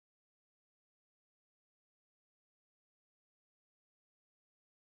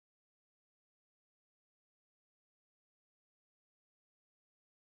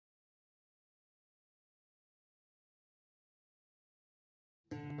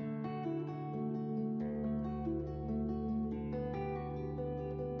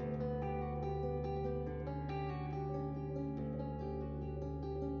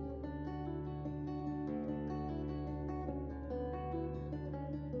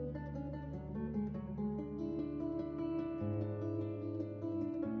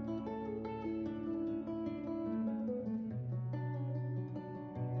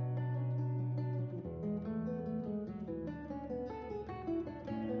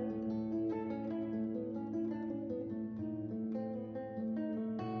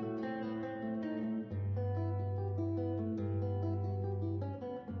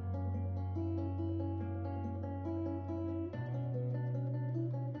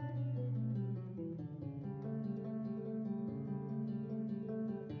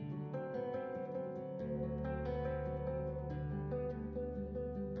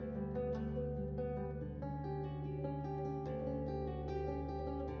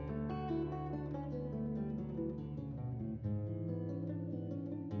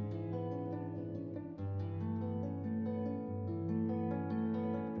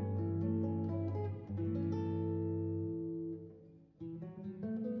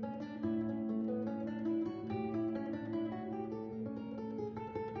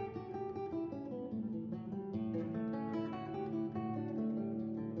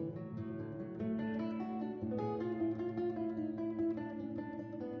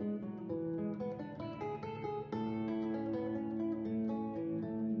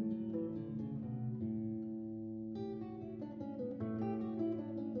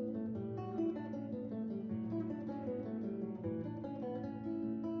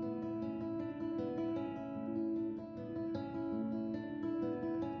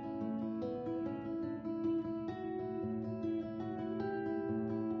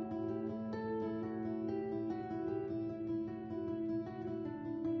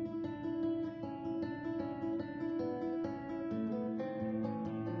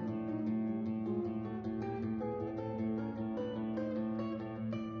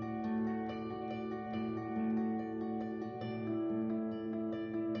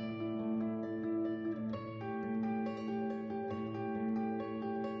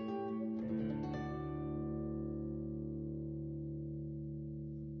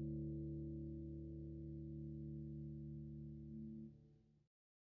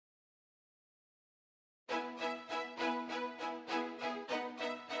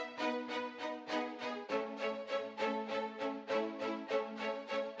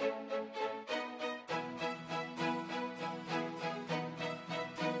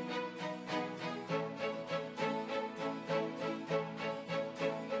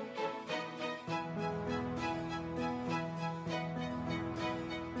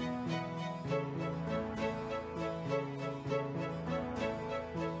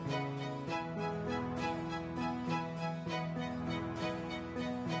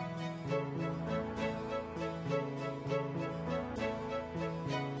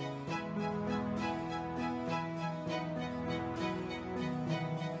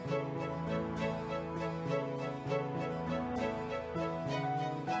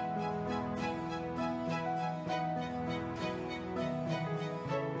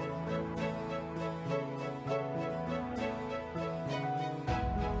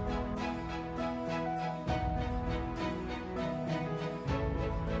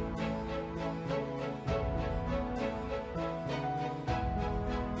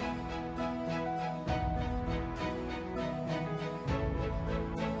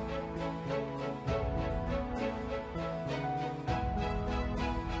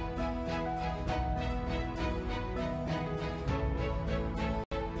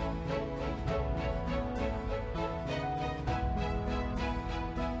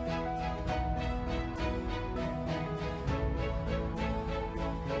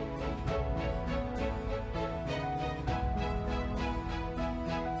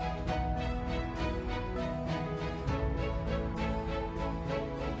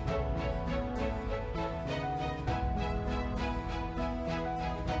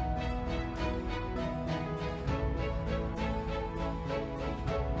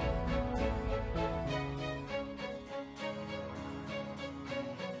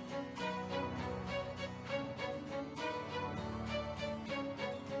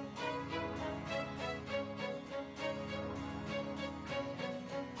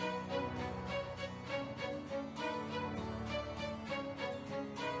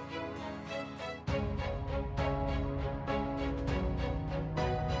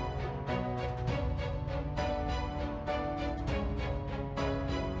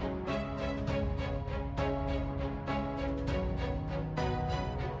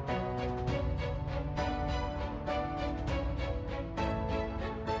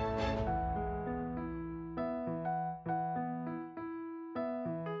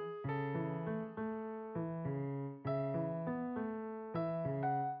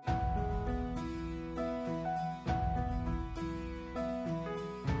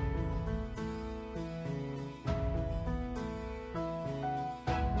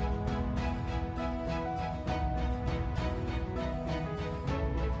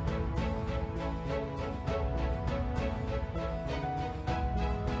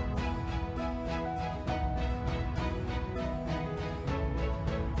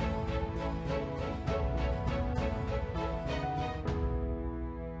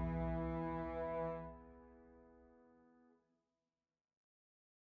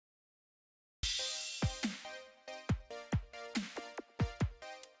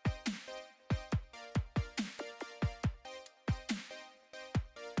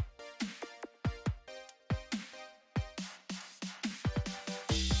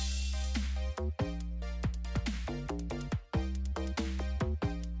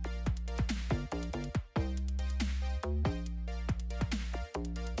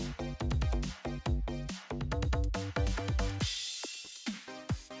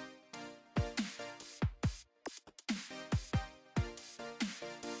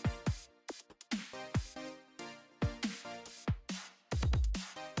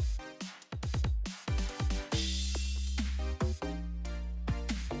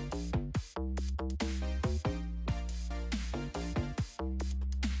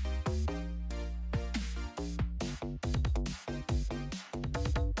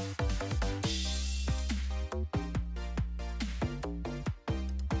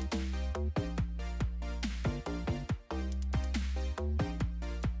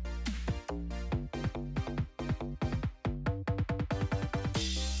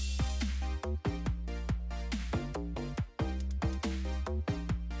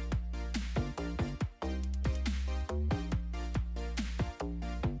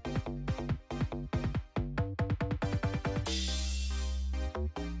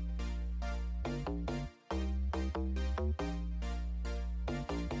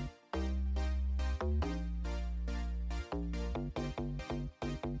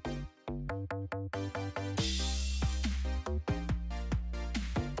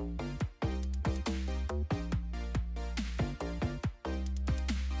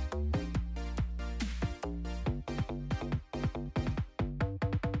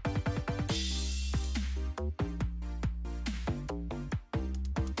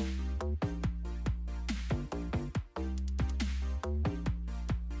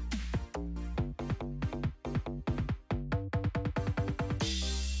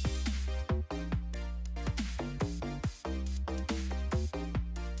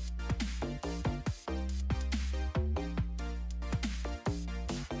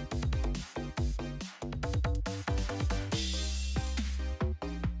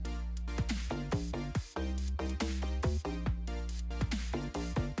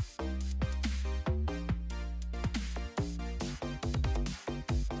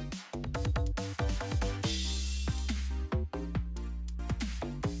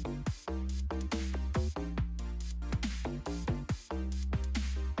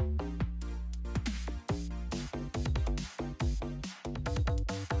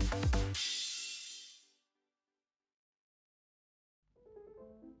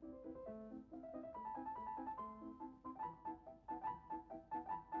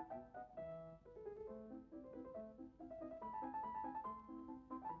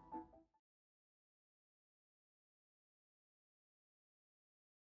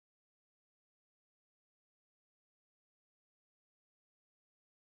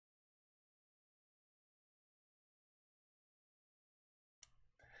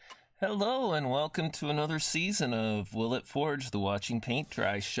Hello and welcome to another season of Will It Forge, the Watching Paint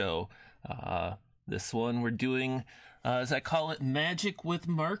Dry show. This one we're doing, as I call it, magic with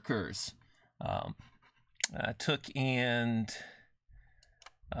markers. I took and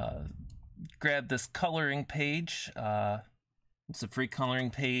grabbed this coloring page. It's a free coloring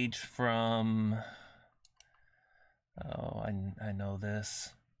page from, I know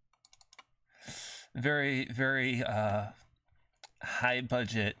this. Very high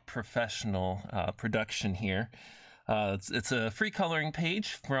budget professional production here. It's a free coloring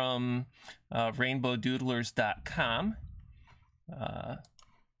page from rainbowdoodlers.com.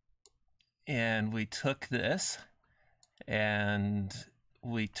 And we took this and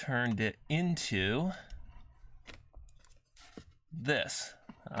we turned it into this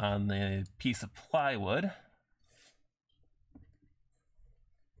on the piece of plywood.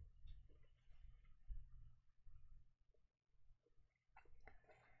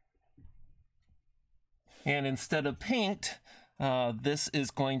 And instead of paint, this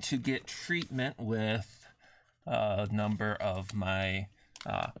is going to get treatment with a number of my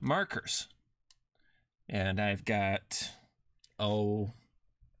markers. And I've got, 80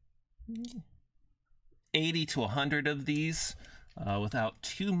 to 100 of these without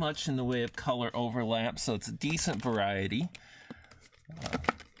too much in the way of color overlap, so it's a decent variety.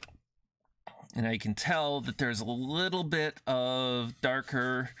 And I can tell that there's a little bit of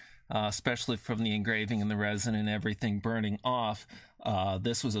darker, especially from the engraving and the resin and everything burning off.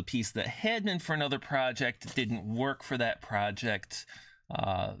 This was a piece that had been for another project. It didn't work for that project,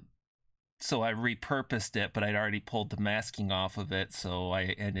 so I repurposed it, but I'd already pulled the masking off of it, so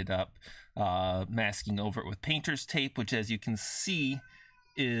I ended up masking over it with painter's tape, which, as you can see,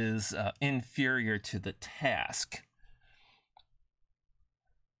 is inferior to the task.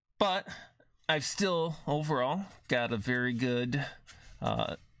 But I've still, overall, got a very good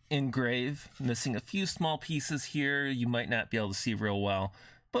engrave, missing a few small pieces here you might not be able to see real well,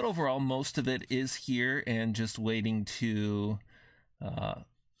 but overall most of it is here and just waiting to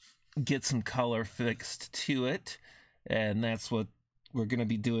get some color fixed to it, and that's what we're going to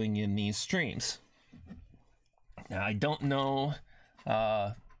be doing in these streams. Now, I don't know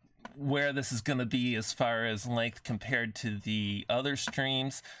where this is going to be as far as length compared to the other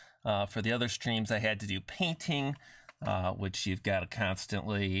streams. For the other streams I had to do painting, which you've got to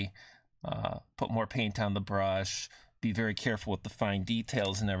constantly put more paint on the brush, be very careful with the fine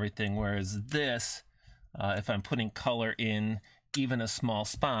details and everything, whereas this, if I'm putting color in even a small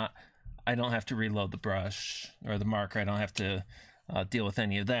spot, I don't have to reload the brush or the marker. I don't have to deal with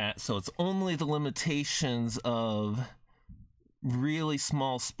any of that. So it's only the limitations of really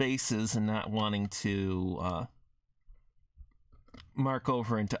small spaces and not wanting to mark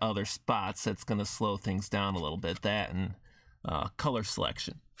over into other spots that's going to slow things down a little bit. That and color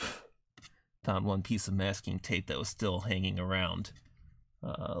selection. Found one piece of masking tape that was still hanging around.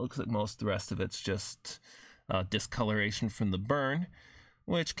 Looks like most of the rest of it's just discoloration from the burn,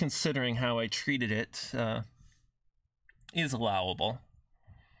 which, considering how I treated it, is allowable.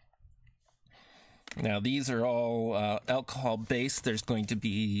 Now, these are all alcohol based. There's going to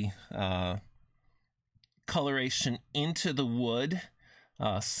be coloration into the wood.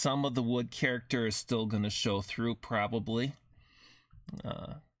 Some of the wood character is still going to show through, probably.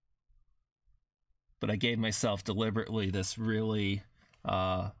 But I gave myself deliberately this really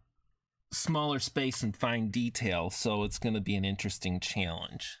smaller space and fine detail, so it's going to be an interesting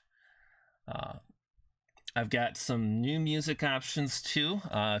challenge. I've got some new music options too.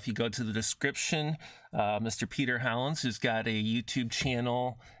 If you go to the description, Mr. Peter Hollins, who's got a YouTube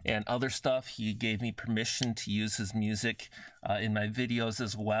channel and other stuff, he gave me permission to use his music in my videos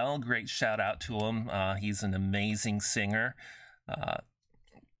as well. Great shout out to him. He's an amazing singer.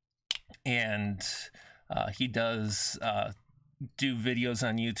 And he does do videos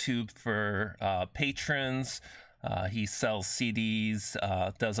on YouTube for patrons. He sells CDs,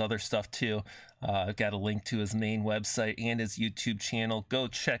 does other stuff too. I've got a link to his main website and his YouTube channel. Go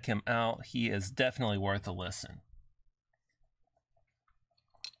check him out. He is definitely worth a listen.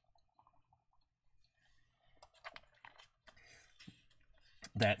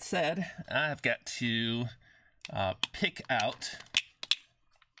 That said, I've got to pick out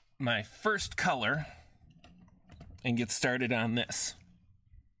my first color and get started on this.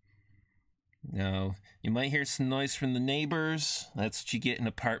 Now, you might hear some noise from the neighbors. That's what you get in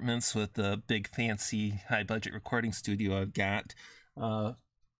apartments with the big, fancy, high-budget recording studio I've got. But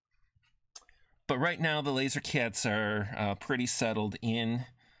right now, the Laser Cats are pretty settled in.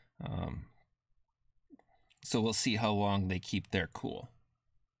 So we'll see how long they keep their cool.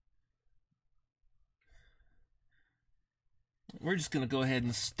 we're just going to go ahead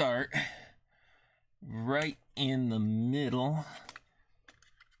and start right in the middle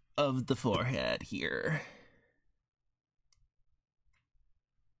of the forehead here.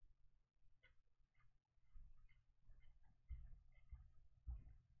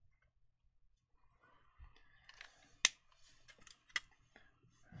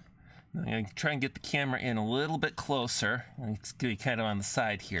 I'm going to try and get the camera in a little bit closer. It's going to be kind of on the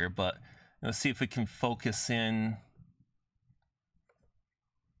side here, but let's see if we can focus in.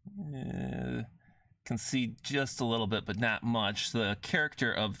 Can see just a little bit, but not much. The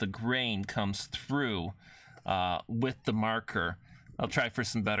character of the grain comes through with the marker. I'll try for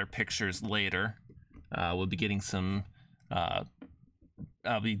some better pictures later. We'll be getting some...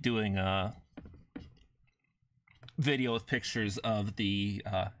 I'll be doing a video with pictures of the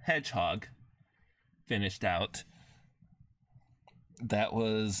hedgehog finished out. That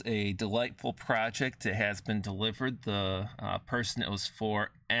was a delightful project. It has been delivered. The person it was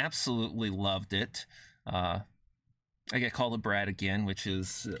for absolutely loved it. I get called a brat again, which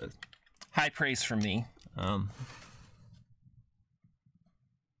is high praise from me.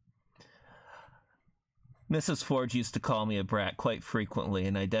 Mrs. Ford used to call me a brat quite frequently,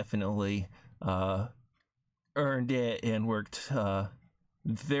 and I definitely earned it and worked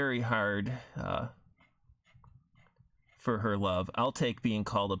very hard for her love. I'll take being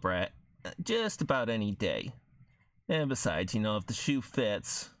called a brat just about any day. And besides, you know, if the shoe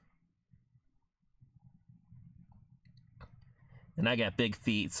fits, and I got big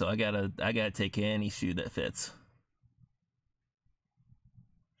feet, so I gotta take any shoe that fits.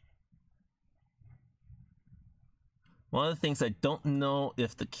 One of the things I don't know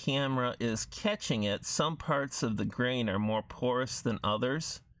if the camera is catching it, some parts of the grain are more porous than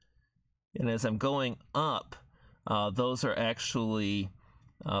others. And as I'm going up, those are actually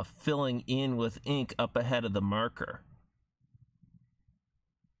filling in with ink up ahead of the marker.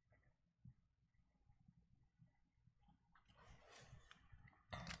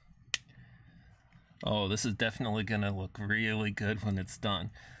 Oh, this is definitely going to look really good when it's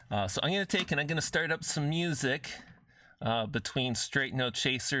done. So I'm going to take and I'm going to start up some music between Straight No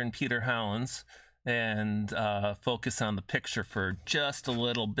Chaser and Peter Hollins and focus on the picture for just a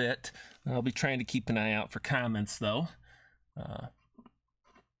little bit. I'll be trying to keep an eye out for comments, though. I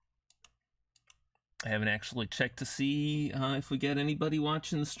haven't actually checked to see if we get anybody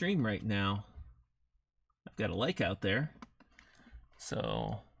watching the stream right now. I've got a like out there.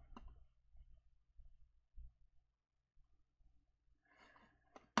 So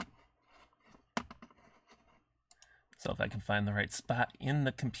if I can find the right spot in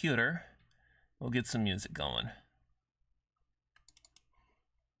the computer, we'll get some music going.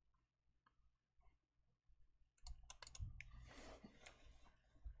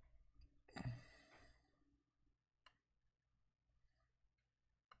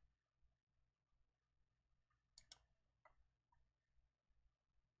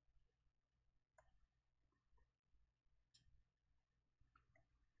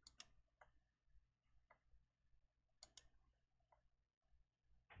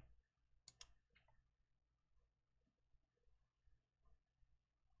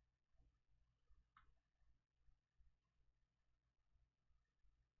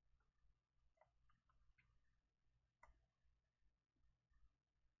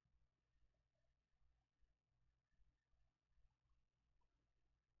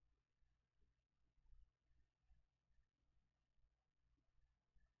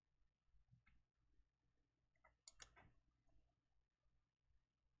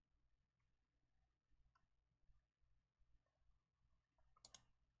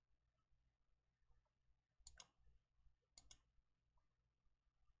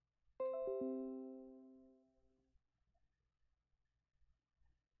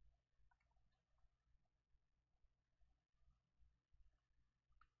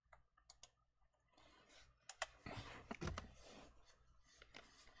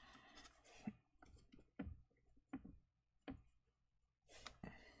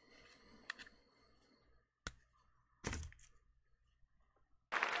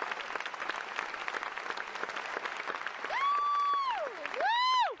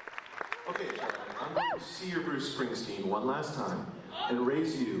 Okay, I'm going to see your Bruce Springsteen one last time and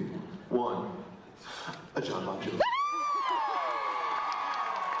raise you a John Bon Jovi.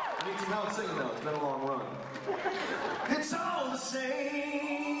 I need some help singing though, it's been a long run. It's all the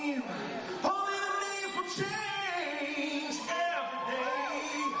same, only the need for change every day.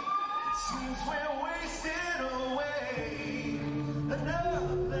 It seems we're wasted away.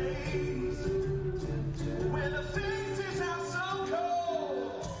 Another place where the faces are so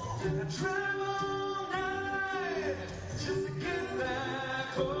cold. I travel all night just to get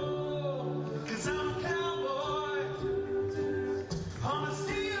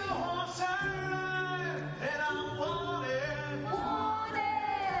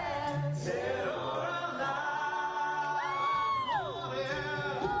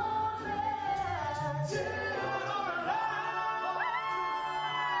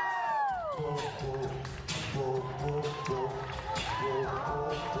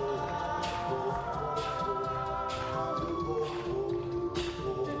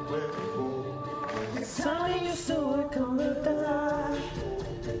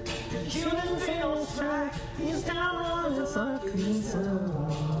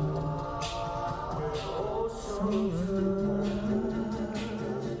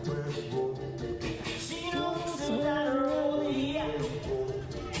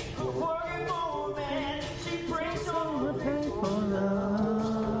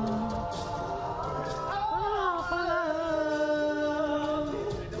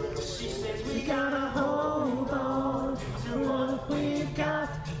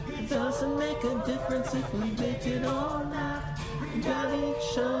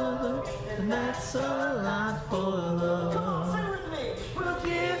each other, and that's a lot for love. Come on, sing with me. We'll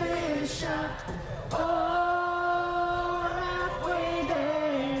give it a shot. Oh, halfway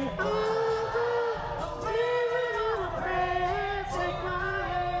there. Oh, living on a prayer. Take my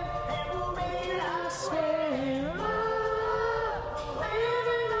hand, and we'll make it, I swear. Oh,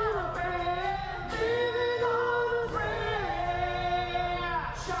 living on a prayer. Living on a prayer.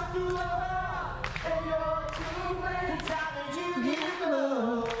 Shout to love, and you're too late. How did you Give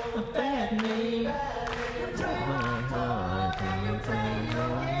love a bad name. Take my heart and you take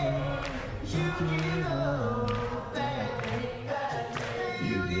away. You give love a bad name.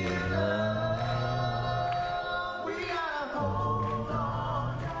 You give love. We gotta hold on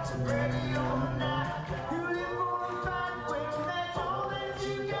to ready or not. You live for a fight when that's all that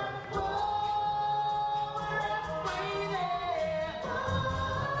you got. Oh, we're halfway there. Oh,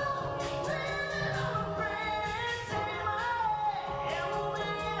 living on a prayer. Take my hand, and we'll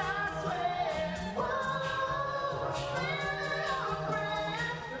make it, I swear. Oh, living on a prayer.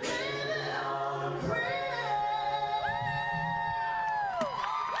 Living on a prayer.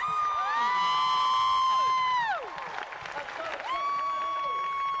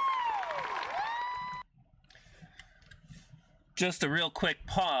 Just a real quick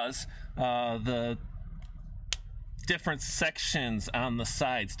pause. The different sections on the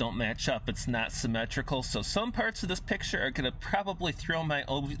sides don't match up. It's not symmetrical. So some parts of this picture are going to probably throw my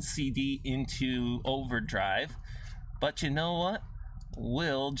OCD into overdrive. But you know what?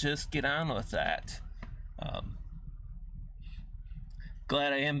 We'll just get on with that.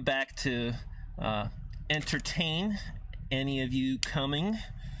 Glad I am back to entertain any of you coming.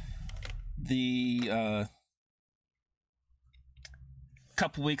 The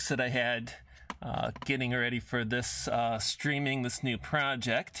couple weeks that I had getting ready for this streaming this new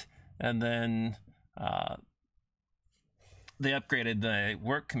project, and then they upgraded the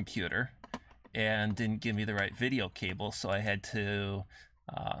work computer and didn't give me the right video cable, so I had to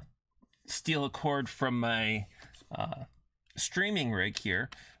steal a cord from my streaming rig here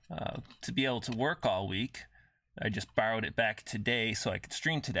to be able to work all week. I just borrowed it back today so I could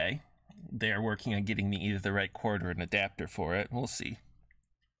stream today. They're working on getting me either the right cord or an adapter for it. We'll see.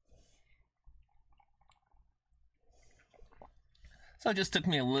 So it just took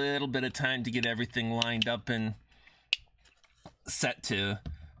me a little bit of time to get everything lined up and set to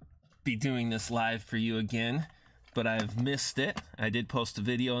be doing this live for you again, but I've missed it. I did post a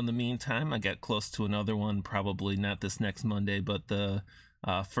video in the meantime. I got close to another one, probably not this next Monday, but the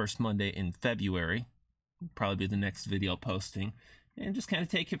first Monday in February. Probably be the next video posting, and just kind of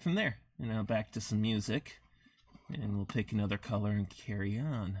take it from there. And now back to some music, and we'll pick another color and carry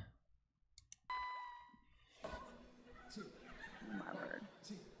on. My word.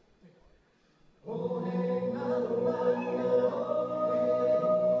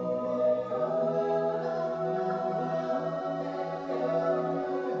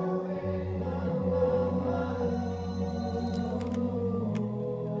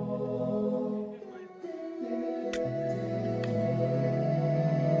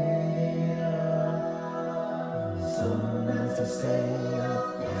 Some nights I stay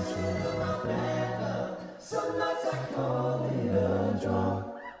up, dancing on my backup. Some nights I call it a draw.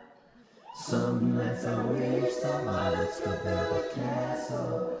 Some nights I wish that my lips could build a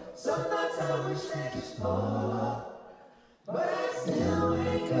castle. Some nights I wish they just fall off. But I still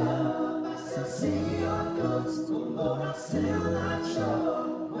wake up, I still see your ghost. But I'm still not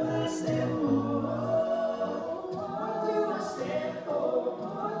sure what I stand for. What do I stand for?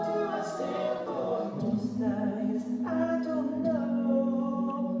 What do I stand for? Most nights I don't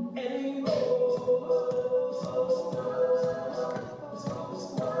know anymore.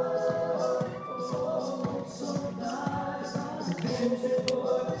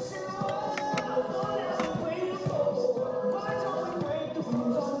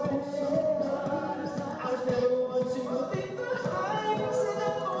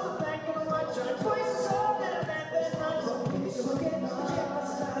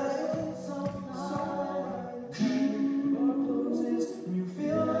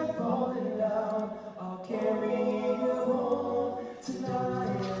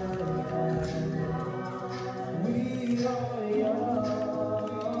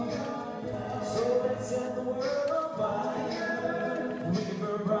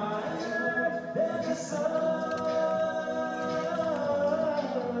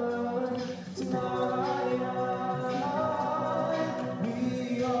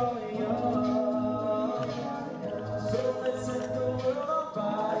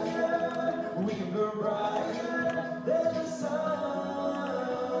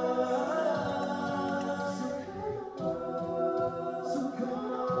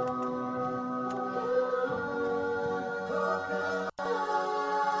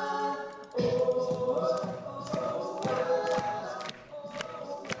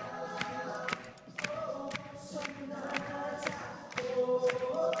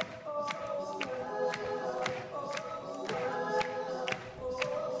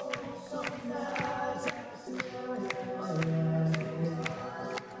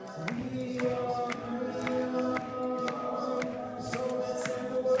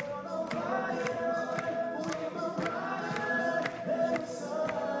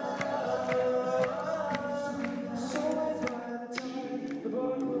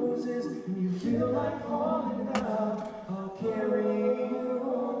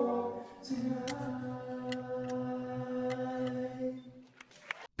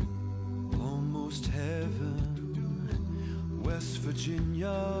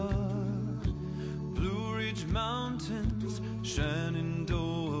 Virginia, Blue Ridge Mountains,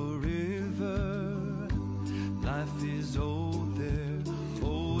 Shenandoah River. Life is old there,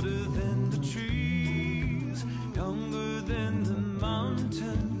 older than the trees, younger than the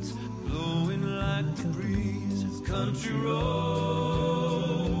mountains, blowing like the breeze. Country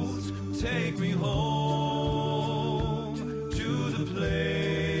roads take me home to the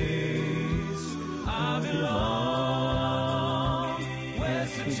place I belong.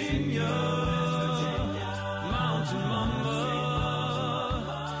 West Virginia, Mountain Mama,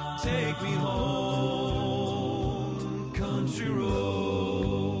 take me home. Country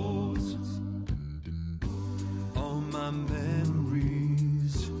roads, all my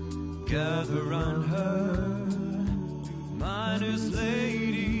memories gather round her. Miner's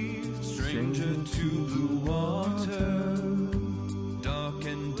lady, stranger to blue water, dark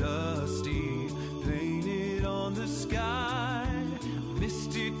and dusty, painted on the sky.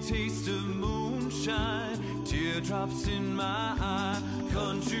 Misty taste of moonshine, teardrops in my eye.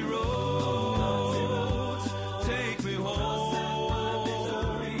 Country roads, take me home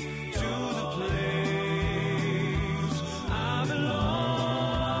to the place I belong.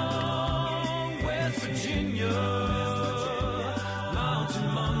 West Virginia,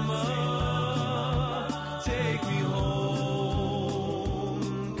 Mountain Mama, take me home.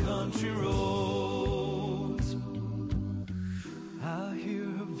 Country roads, I hear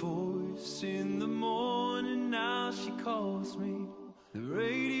her voice in the morning, now she calls me. The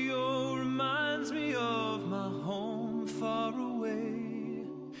radio reminds me of my home far away.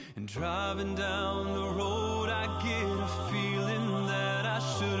 And driving down the road, I get a feeling that I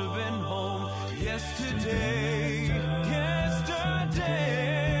should have been home yesterday. Yesterday,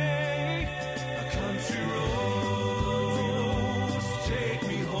 a country roads take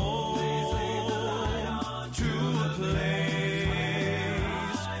me home to a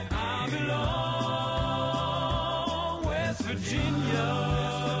place I belong. West Virginia,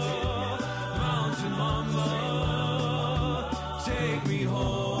 Mountain Mama, take me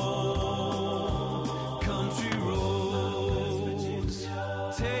home. Country roads,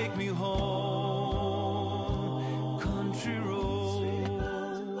 take me home. Country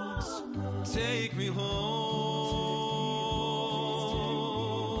roads, take me home.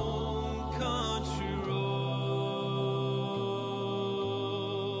 Country roads.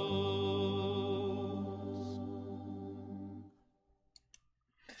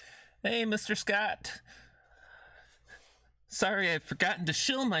 Hey, Mr. Scott. Sorry, I've forgotten to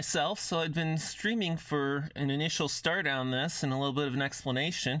shill myself, so I've been streaming for an initial start on this and a little bit of an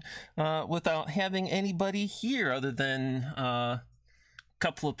explanation without having anybody here other than a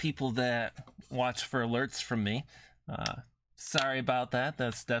couple of people that watch for alerts from me. Sorry about that.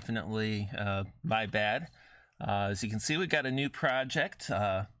 That's definitely my bad. As you can see, we got a new project.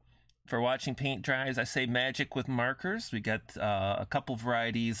 For watching paint dry, as I say, magic with markers. We got a couple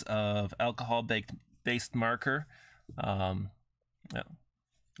varieties of alcohol-based marker. Yeah, let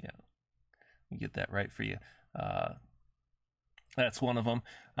me get that right for you. That's one of them.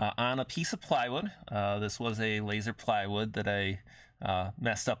 On a piece of plywood. This was a laser plywood that I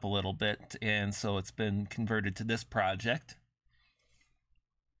messed up a little bit, and so it's been converted to this project.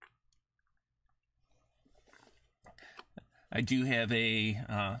 I do have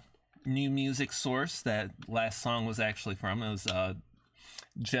a new music source that last song was actually from. It was a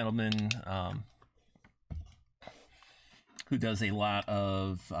gentleman who does a lot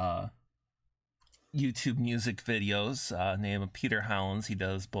of YouTube music videos, named Peter Hollins. He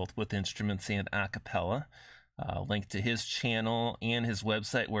does both with instruments and a cappella. Link to his channel and his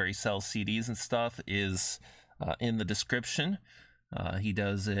website where he sells CDs and stuff is in the description. He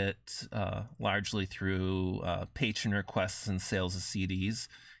does it largely through patron requests and sales of CDs.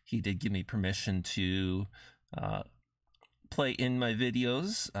 He did give me permission to play in my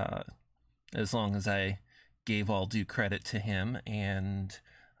videos as long as I gave all due credit to him, and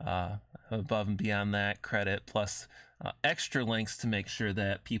above and beyond that, credit plus extra links to make sure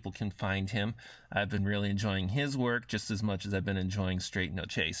that people can find him. I've been really enjoying his work just as much as I've been enjoying Straight No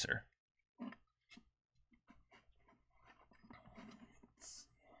Chaser.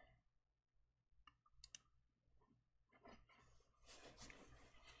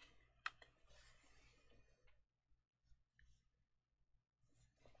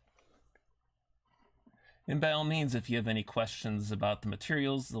 And by all means, if you have any questions about the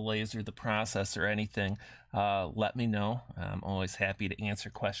materials, the laser, the process, or anything, let me know. I'm always happy to answer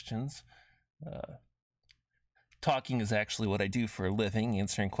questions. Talking is actually what I do for a living,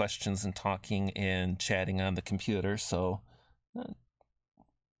 answering questions and talking and chatting on the computer, so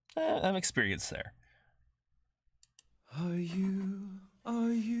I'm experienced there.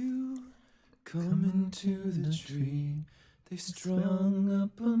 Are you coming to the tree? They strung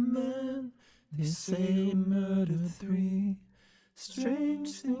up a man, they say he murdered 3. Strange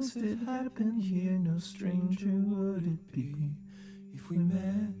things that happen here, no stranger would it be if we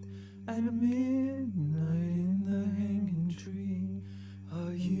met at midnight in the hanging tree.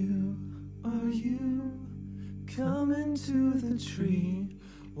 Are you coming to the tree,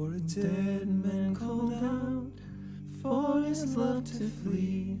 or a dead man called out for his love to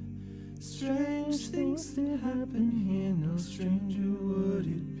flee? Strange things that happen here, no stranger would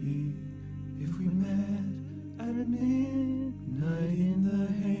it be if we met at midnight in the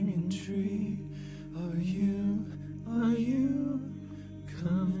hanging tree. Are you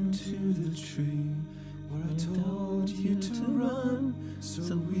coming to the tree where I told you to run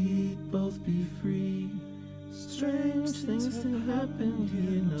so we'd both be free? Strange things that happen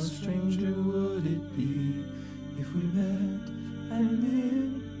here, no stranger would it be if we met at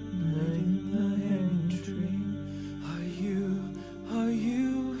midnight in the hanging tree. Are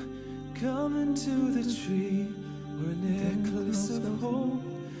you coming to the tree where a necklace of hope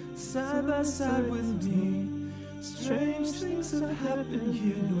side by side with me? Strange things have happened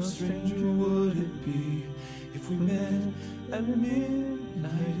here, no stranger would it be if we met at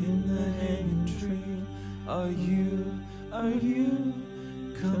midnight in the hanging tree. Are you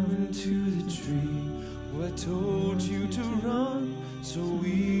coming to the tree where I told you to run so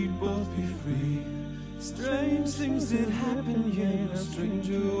we'd both be free? Strange things that happen here, no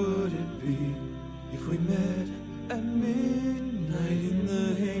stranger would it be if we met at midnight in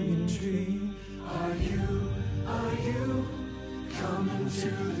the hanging tree. Are you coming to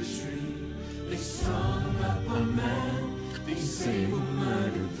the tree? They strung up a man, they say we'll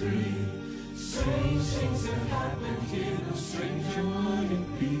murder 3. Strange things that happen here, no stranger would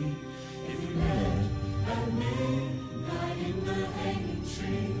it be if we met at midnight in the hanging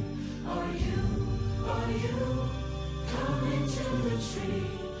tree. Are you coming to the tree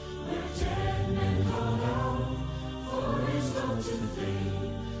where dead men call out for his love to flee?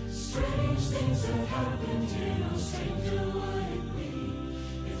 Strange things have happened here, no stranger would it be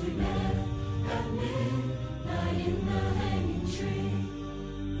if we met at midnight in the hanging tree.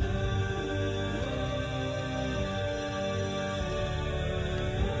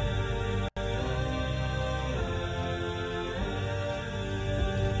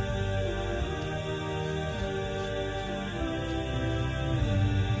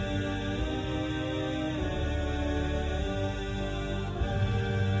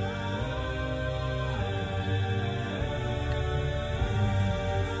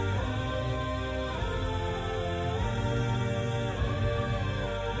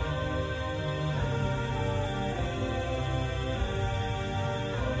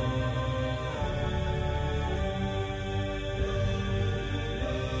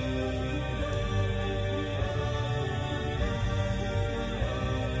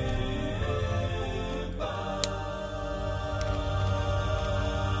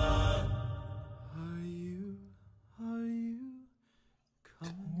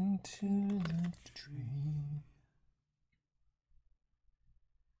 To the tree.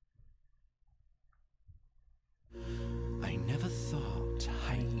 I never thought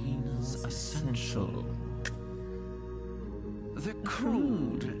hyenas essential. They're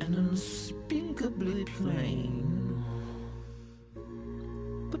crude and unspeakably plain,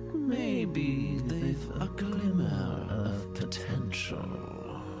 but maybe they've a glimmer of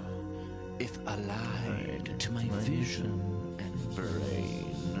potential if allied to my vision and brain.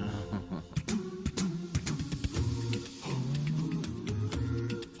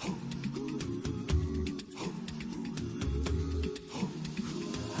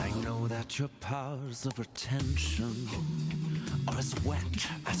 Your powers of retention are as wet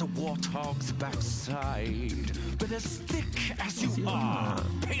as a warthog's backside, but as thick as you are.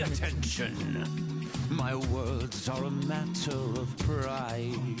 Pay attention. My words are a matter of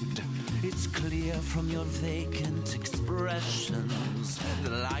pride. It's clear from your vacant expressions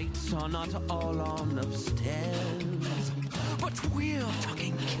the lights are not all on upstairs, but we're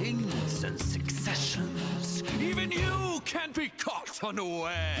talking kings and successions. Even you can't be caught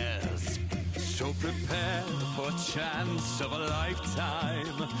unawares. So prepare for a chance of a lifetime.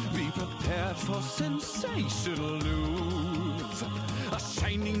 Be prepared for sensational news. A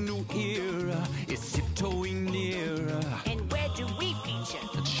shining new era is tiptoeing nearer. And where do we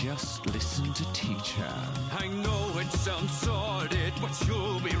feature? Just listen to teacher. I know it sounds sordid, but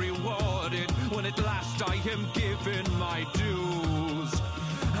you'll be rewarded when at last I am given my dues.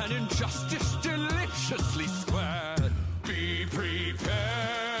 An injustice deliciously squared. Be prepared.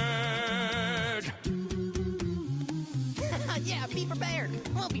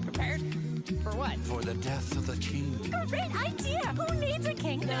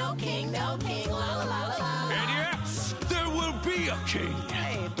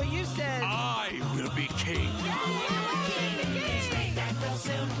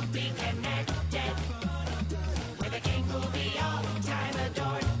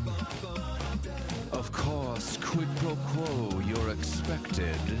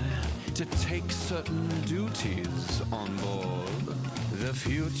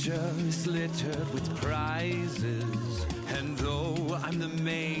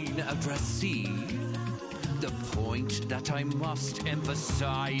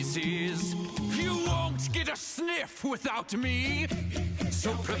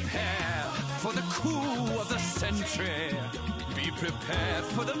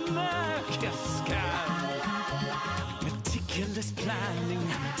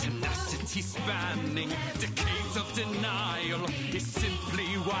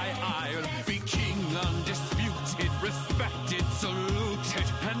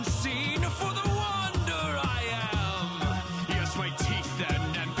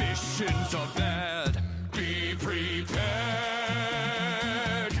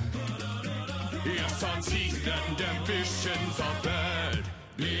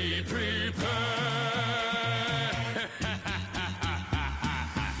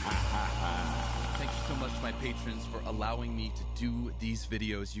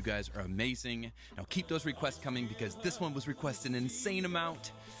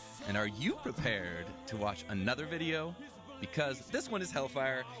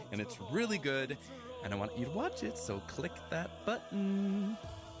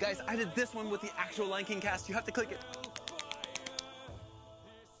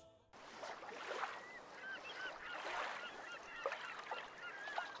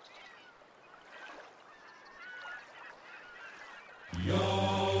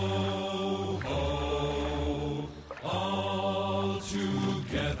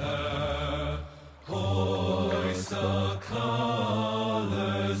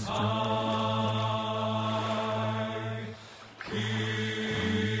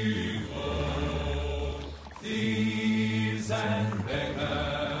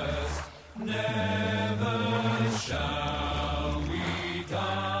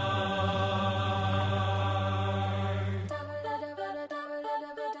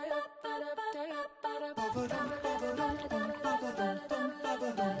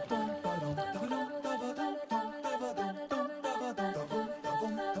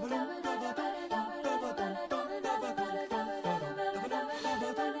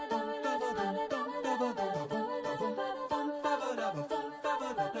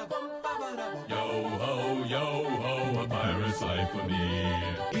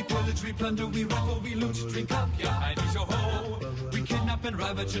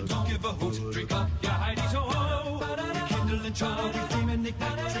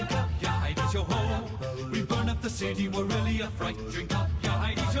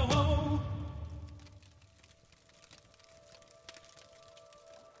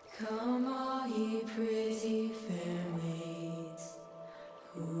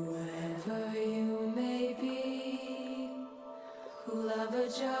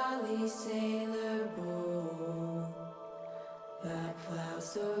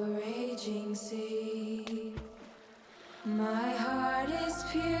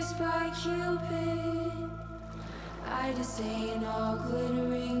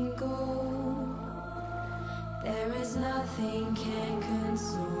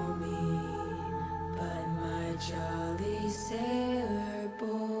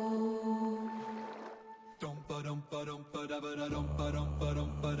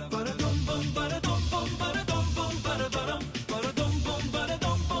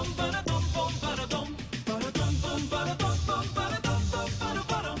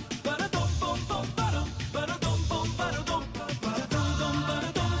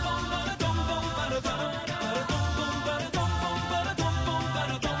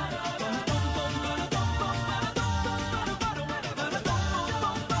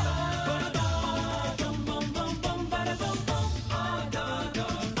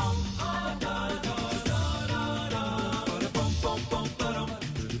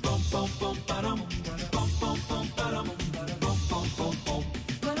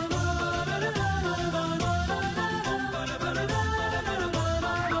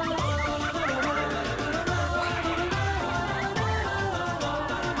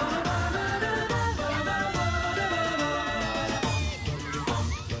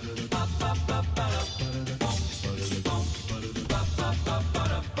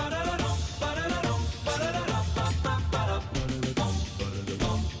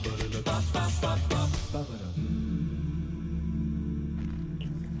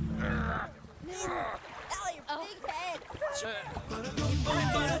 Oh, your big head.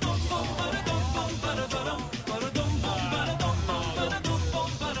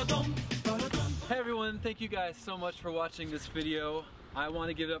 Hey everyone, thank you guys so much for watching this video. I want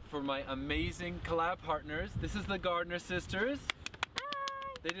to give it up for my amazing collab partners. This is the Gardner Sisters.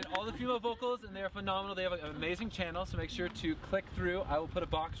 They did all the female vocals and they are phenomenal. They have an amazing channel, so make sure to click through. I will put a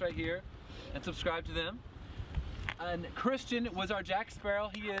box right here and subscribe to them. And Christian was our Jack Sparrow.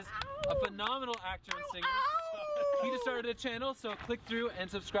 He is a phenomenal actor and singer. He just started a channel, so click through and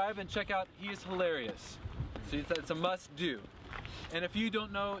subscribe and check out. He is hilarious. So it's a must do. And if you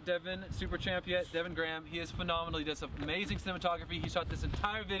don't know Devin Superchamp yet, Devin Graham, he is phenomenal. He does amazing cinematography. He shot this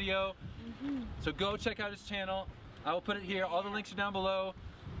entire video. So go check out his channel. I will put it here. All the links are down below.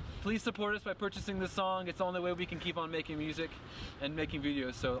 Please support us by purchasing this song. It's the only way we can keep on making music and making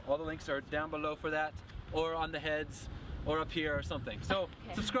videos. So all the links are down below for that, or on the heads, or up here or something. So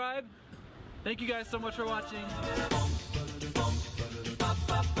subscribe. Thank you guys so much for watching.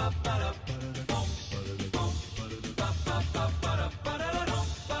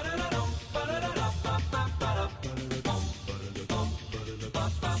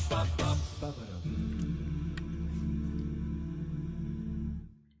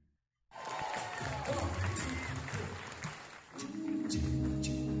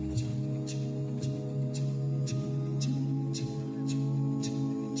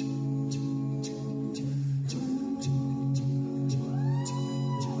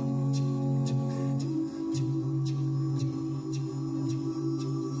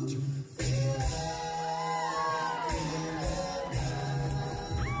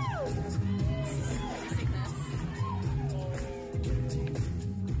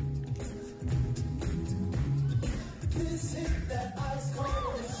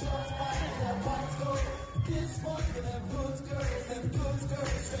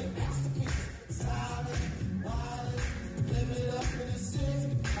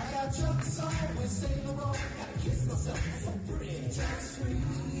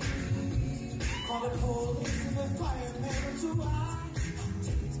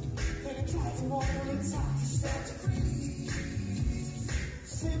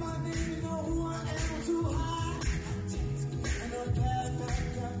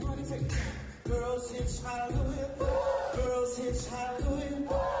 Girls hitch hallelujah, girls hitch hallelujah,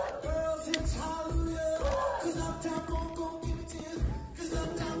 girls hitch hallelujah. 'Cause Uptown gon' give it to you. 'Cause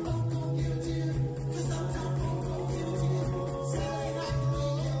Uptown gon' give it to you. 'Cause Uptown gon' give it to you. Say not to me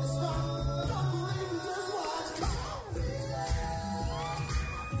in the sun. Don't believe me, just watch. Come on, feel it.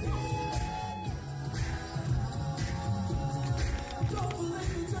 Don't believe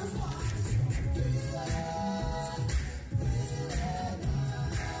me, just watch. Feel it.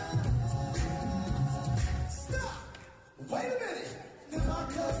 Stop. Wait a minute. Then my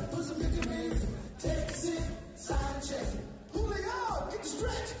cousin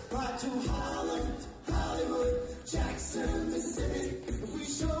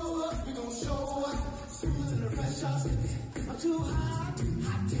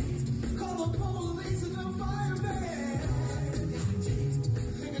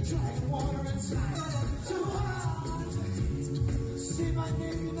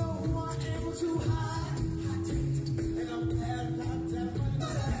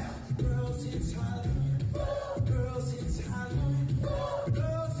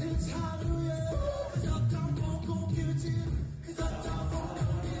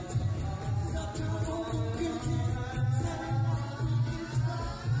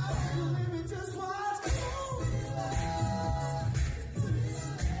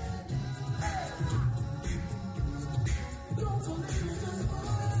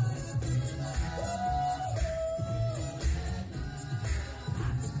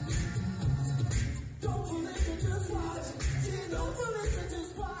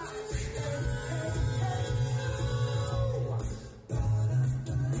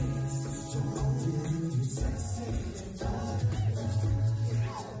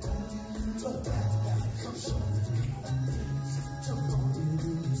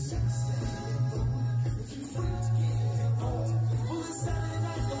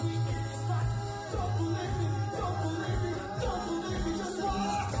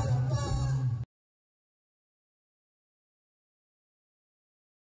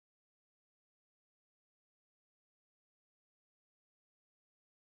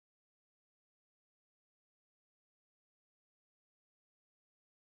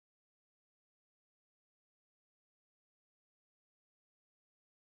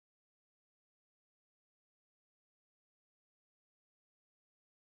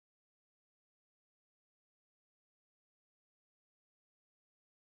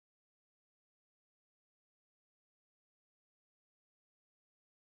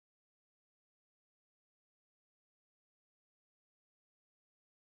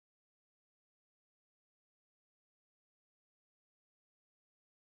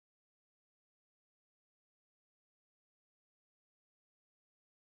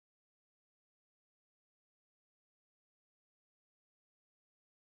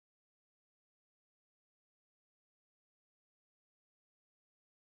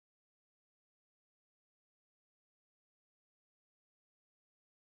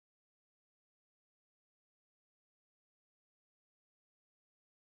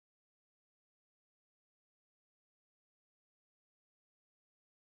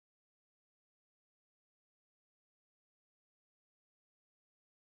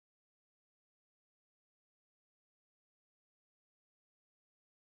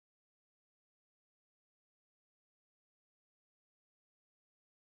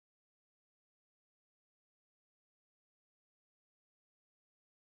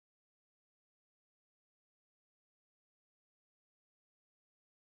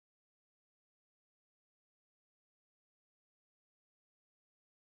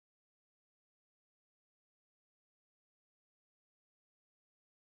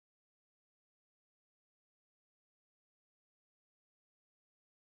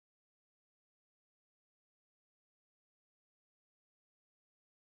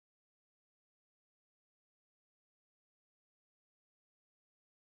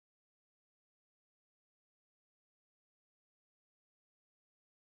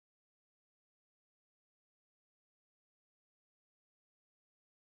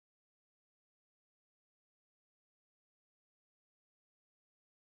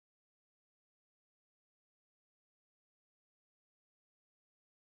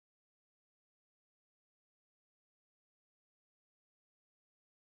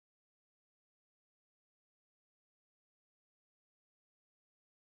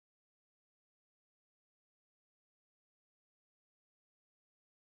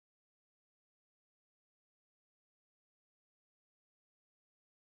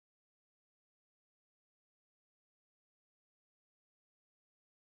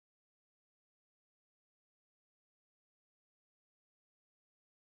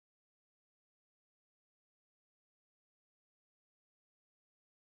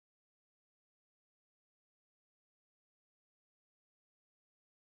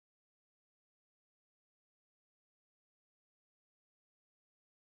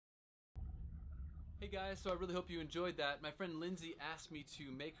Hey guys, so I really hope you enjoyed that. My friend Lindsay asked me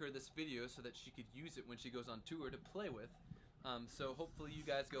to make her this video so that she could use it when she goes on tour to play with. So hopefully you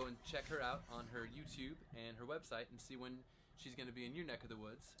guys go and check her out on her YouTube and her website and see when she's going to be in your neck of the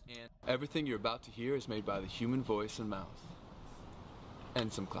woods. And everything you're about to hear is made by the human voice and mouth.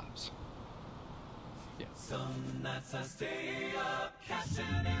 And some claps. Yeah. Some nights I stay up, cashing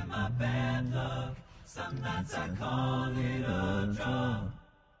in my bad luck. Some nights I call it a draw.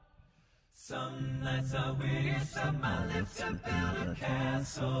 Some nights I wish that my lips could build a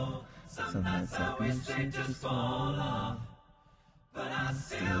castle. Some nights I wish they just fall off. But I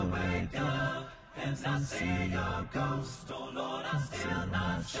still wake up and I see your ghost. Oh Lord, I'm still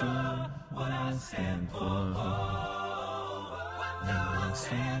not sure what I stand for. Oh, what do I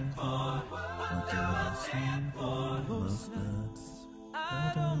stand for? What do I stand for? Most nights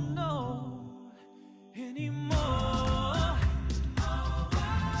I don't know anymore.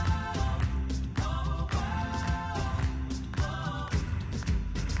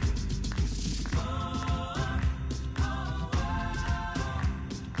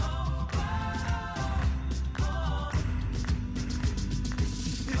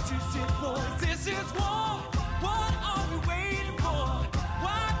 This is war. What are we waiting for?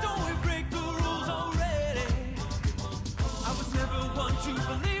 Why don't we break the rules already? I was never one to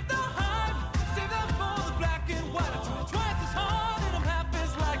believe the hype. Save that for the black and white. I tried twice as hard and I'm half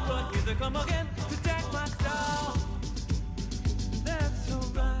as like, but here they come again to attack my style. That's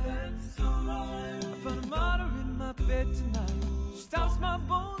alright. That's alright. I found a martyr in my bed tonight. She stops my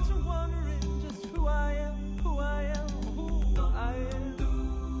bones from wondering just who I am, who I am, who I am.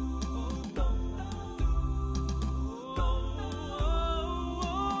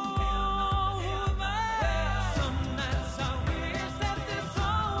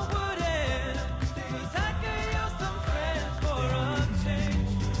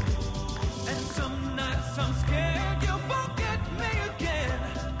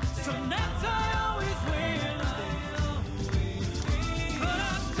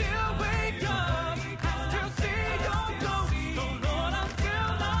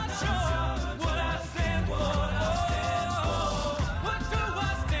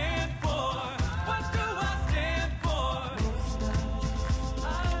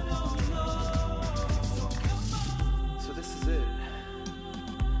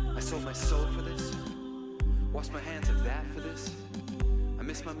 My soul for this, wash my hands of that for this. I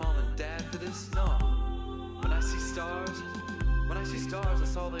miss my mom and dad for this. No, when I see stars,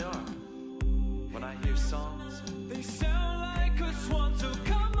 that's all they are. When I hear songs, they sound like a swan. So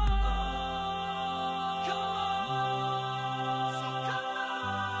come on, come on, so come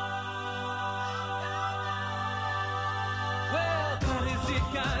on. Well, that is it,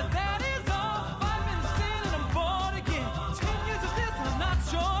 guys. That is all. 5 minutes in and I'm born again. 10 years of this, and I'm not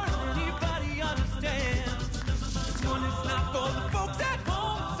sure.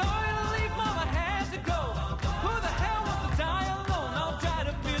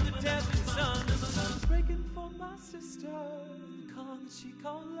 She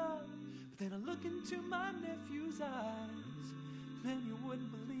called love, but then I look into my nephew's eyes. Man, you wouldn't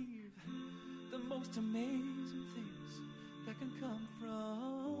believe the most amazing things that can come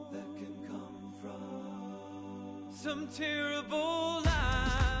from some terrible lies.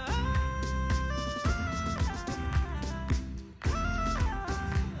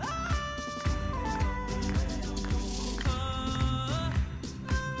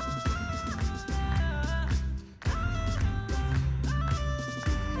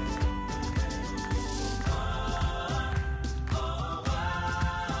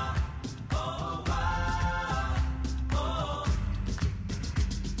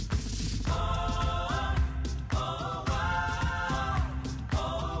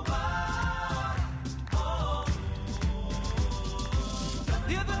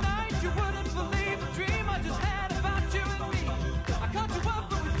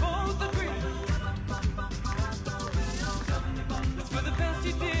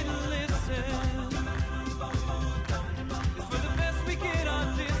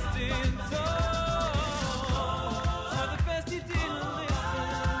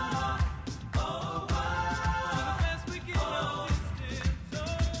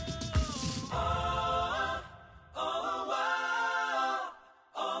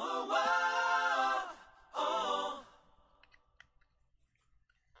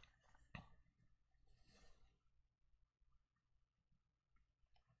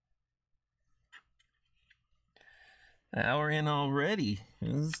 An hour in already.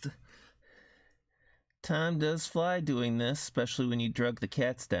 Time does fly doing this, especially when you drug the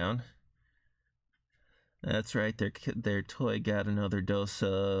cats down. That's right, their toy got another dose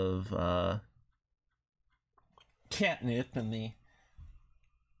of catnip, and the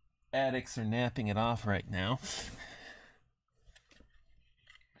addicts are napping it off right now.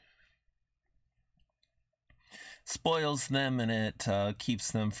 Spoils them, and it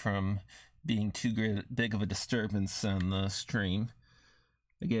keeps them from being too big of a disturbance on the stream.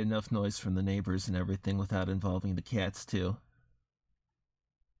 I get enough noise from the neighbors and everything without involving the cats too.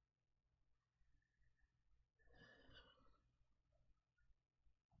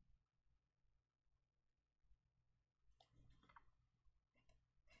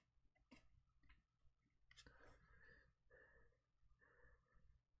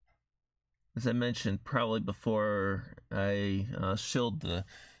 As I mentioned probably before I shilled the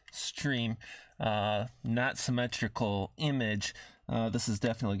stream, not symmetrical image. This is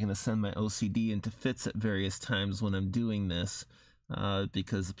definitely going to send my OCD into fits at various times when I'm doing this,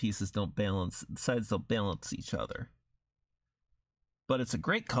 because the pieces don't balance, the sides don't balance each other. But it's a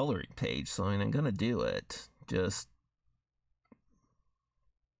great coloring page, so I mean, I'm going to do it. Just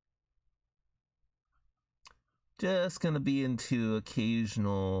going to be into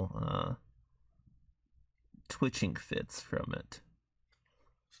occasional twitching fits from it.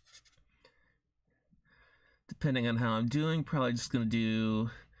 Depending on how I'm doing, probably just going to do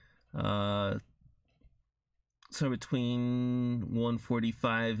so between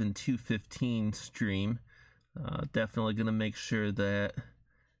 1:45 and 2:15 stream. Definitely going to make sure that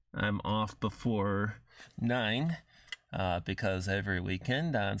I'm off before 9, because every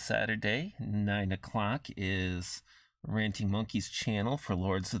weekend on Saturday, 9 o'clock is Ranting Monkey's channel for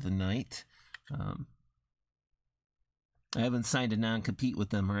Lords of the Night. I haven't signed a non-compete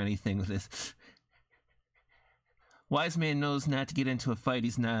with them or anything with this. Wise man knows not to get into a fight.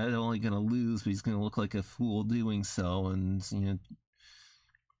 He's not only going to lose, but he's going to look like a fool doing so. And, you know,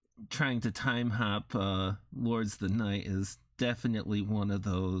 trying to time hop Lords of the Night is definitely one of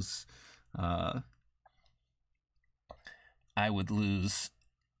those I would lose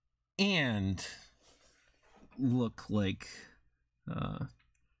and look like an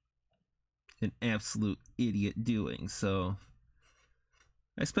absolute idiot doing. So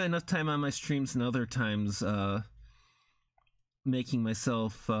I spend enough time on my streams and other times making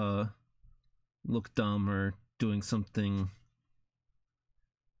myself look dumb or doing something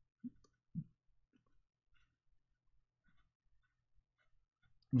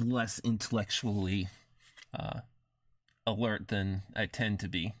less intellectually alert than I tend to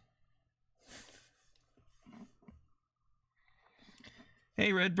be.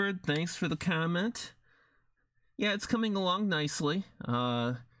 Hey Redbird, thanks for the comment. Yeah, it's coming along nicely.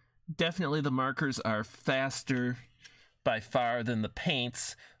 Definitely the markers are faster by far than the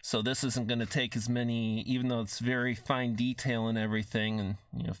paints, so this isn't going to take as many, even though it's very fine detail and everything, and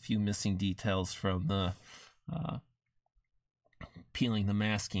you know, a few missing details from the peeling the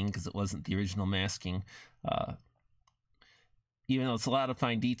masking, because it wasn't the original masking. Even though it's a lot of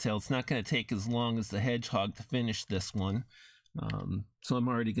fine detail, it's not going to take as long as the Hedgehog to finish this one. So I'm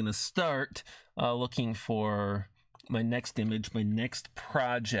already going to start looking for my next image, my next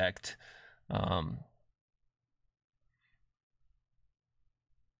project. I'm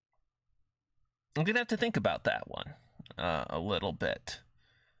going to have to think about that one a little bit.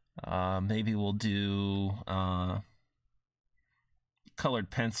 Maybe we'll do colored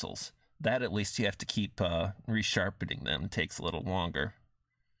pencils. That at least you have to keep resharpening them. It takes a little longer.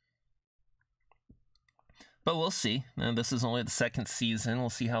 But we'll see. Now, this is only the second season. We'll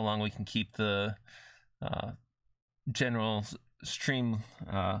see how long we can keep the general stream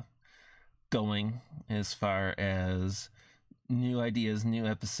going as far as new ideas, new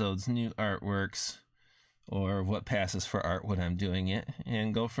episodes, new artworks, or what passes for art when I'm doing it,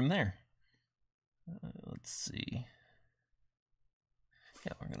 and go from there. Let's see.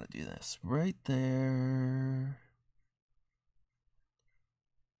 Yeah, we're going to do this right there.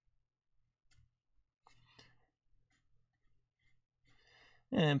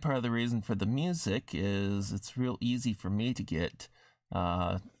 And part of the reason for the music is it's real easy for me to get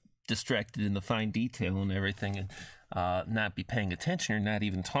distracted in the fine detail and everything, and not be paying attention or not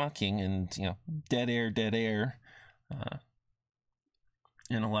even talking, and, you know, dead air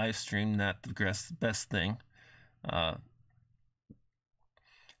in a live stream, not the best thing.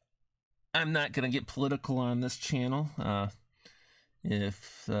 I'm not going to get political on this channel.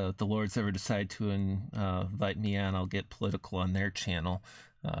 If the Lords ever decide to invite me on, I'll get political on their channel.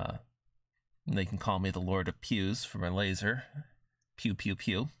 They can call me the Lord of Pews for my laser. Pew, pew,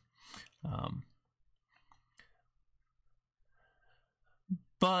 pew.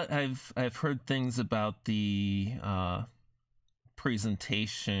 But I've heard things about the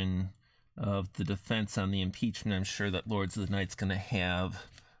presentation of the defense on the impeachment. I'm sure that Lords of the Night's going to have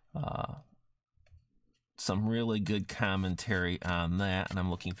some really good commentary on that, and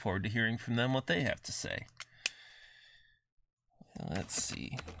I'm looking forward to hearing from them what they have to say. Let's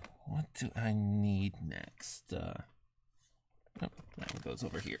see. What do I need next? Oh, that one goes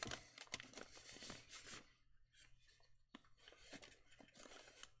over here.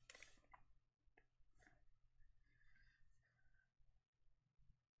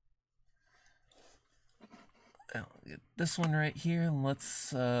 I'll get this one right here, and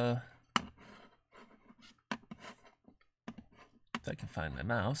let's, if I can find my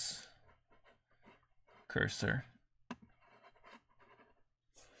mouse cursor.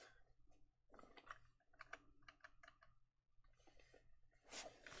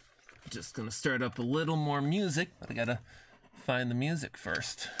 Just gonna start up a little more music, but I gotta find the music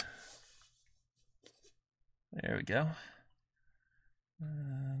first. There we go.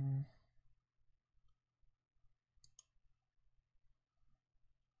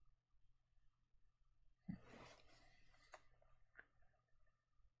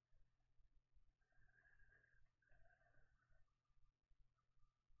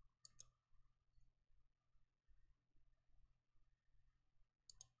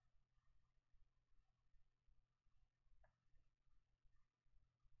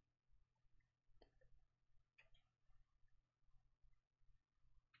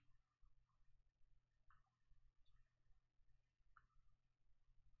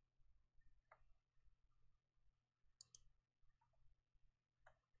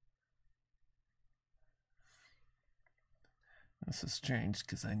 This is strange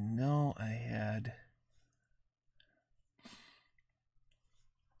because I know I had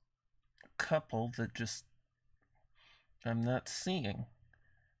a couple that just I'm not seeing.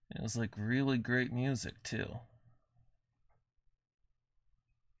 It was like really great music too.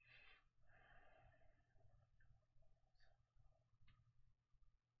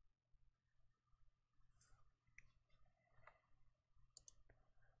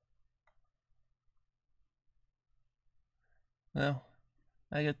 Well,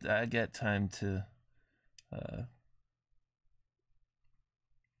 I get time to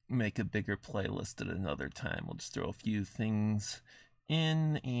make a bigger playlist at another time. We'll just throw a few things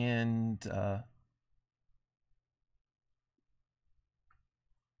in and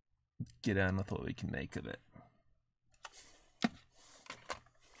get on with what we can make of it.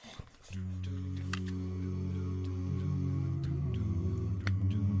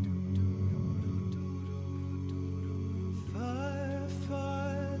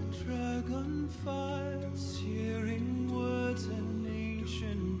 Dragonflies, hearing words and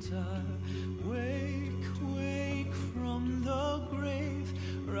ancient tale. Wake, wake from the grave,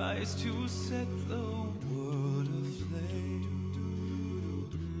 rise to set the world aflame.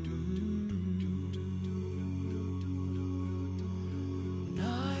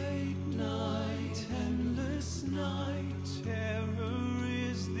 Night, night, endless night, terror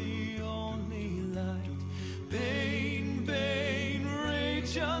is the only light. Bane, bane,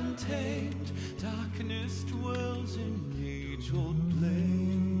 rage untamed. Darkness dwells in age-old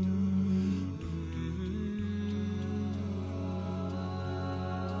blame.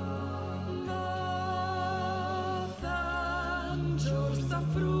 Nathan,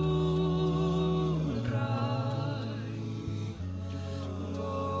 Josafrun, Rai,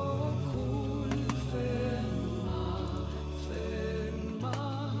 Vokul, Fenma, Fenma,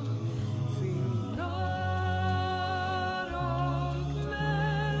 Finnarok,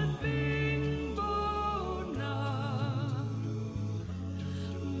 Medbing,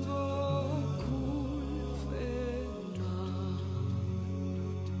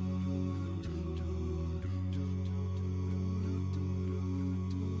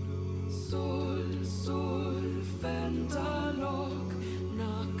 Sol, sol, fentalok,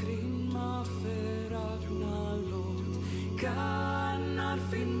 nakrin maferak nalot. Kanar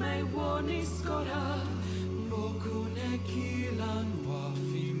fin me wonis koraf, vokune kilan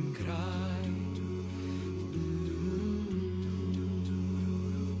wafin krai.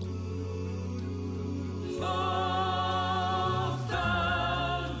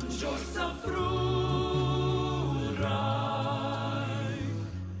 Nathan, Josafrun, Rai,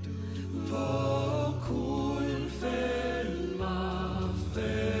 Vokul, Fenma,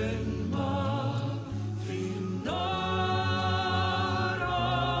 Fenma, Finnarok,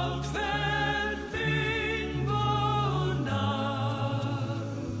 Fenbing, Bonar.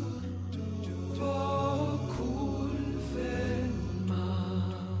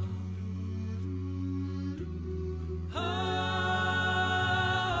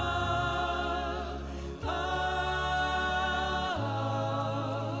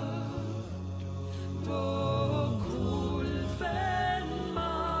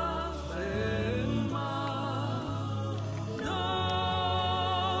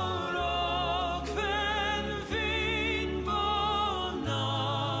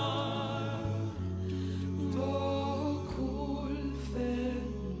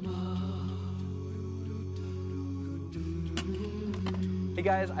 Hey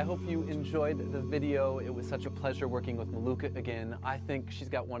guys, I hope you enjoyed the video. It was such a pleasure working with Maluka again. I think she's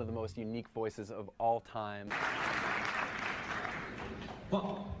got one of the most unique voices of all time.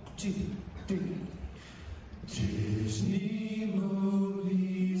 1, 2, 3. Disney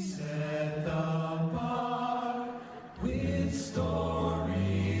movies at the bar with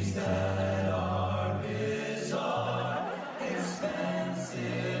stories that are bizarre,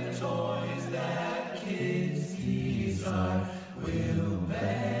 expensive toys that kids desire will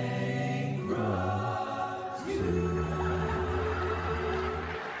bankrupt you.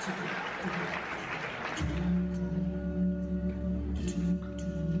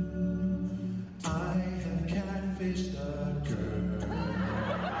 I have catfished a girl.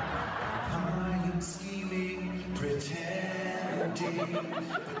 I am scheming, pretending,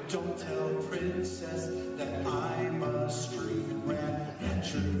 but don't tell Princess that I'm a street rat and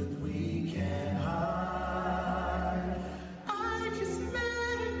truth we can hide. I just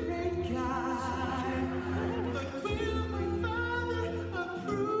met a great guy, but will my father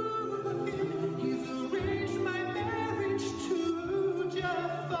approve of him? He's arranged my marriage to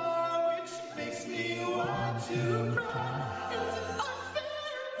Jafar, which makes me want to cry. It's an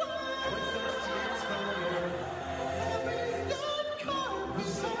unfair world. Everything's done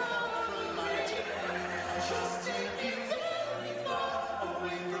conversation. Just take it very far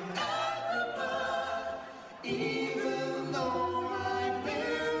away from Agrabah. Even though I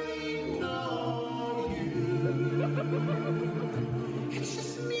barely know you, it's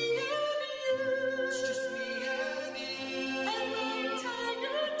just me and you. It's just me and you. And my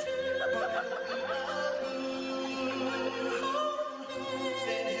tiger too. But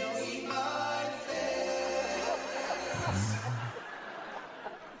then he'll eat my face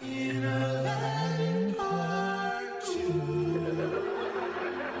in Aladdin Part 2.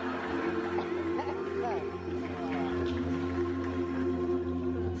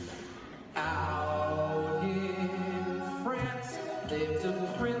 Out in France lived a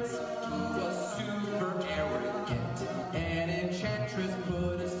prince who was super arrogant. An enchantress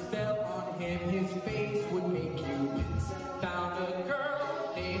put a spell on him, his face would make you wince. Found a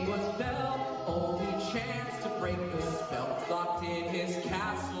girl named was Belle, only chance to break the spell. Locked in his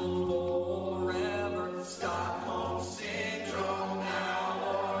castle forever. Stockholm syndrome now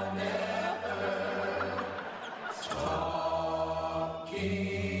or never.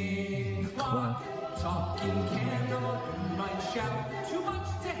 Talking clock, talking candle, you might shout too much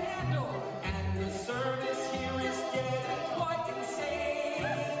to handle, and the service here is getting quite insane.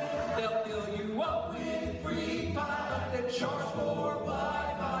 They'll fill you up with free pie, but they charge for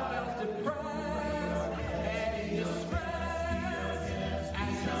Wi-Fi. Bells depressed and in distress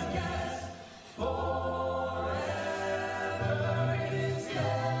as his guest forever is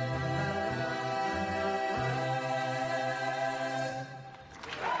dead.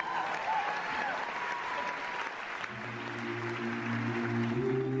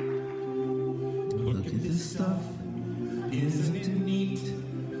 Look at this stuff, isn't it neat?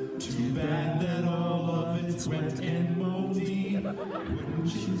 Too bad that all of it's wet and moldy.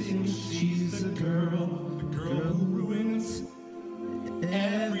 Wouldn't you think she's the girl who ruins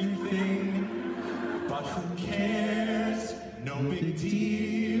everything? But who cares? No big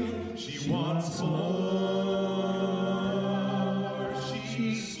deal. She wants more.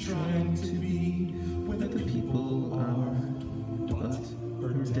 She's trying to be what the people are, but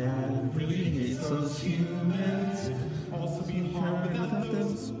her dad really hates those humans. Also be hard without them.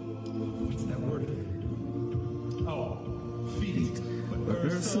 What's that word? Oh, feet. But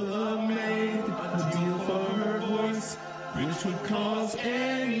Ursula made a deal for her voice, which would cause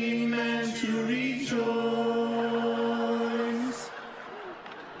any man to rejoice.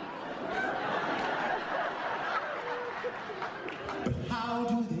 But how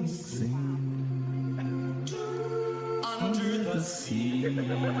do they sing under the sea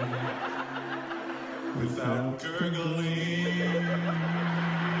without gurgling?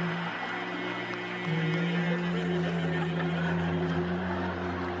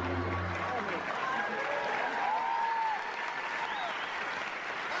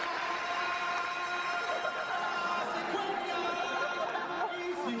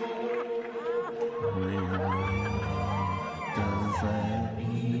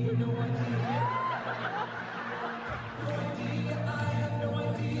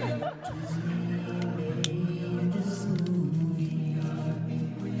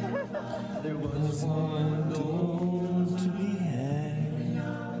 There was one goal to be had.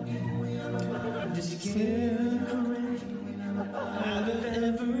 Just scared out of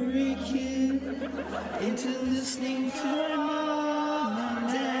every kid into listening to my mom and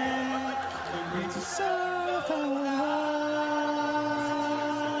dad. The greatest of our lives.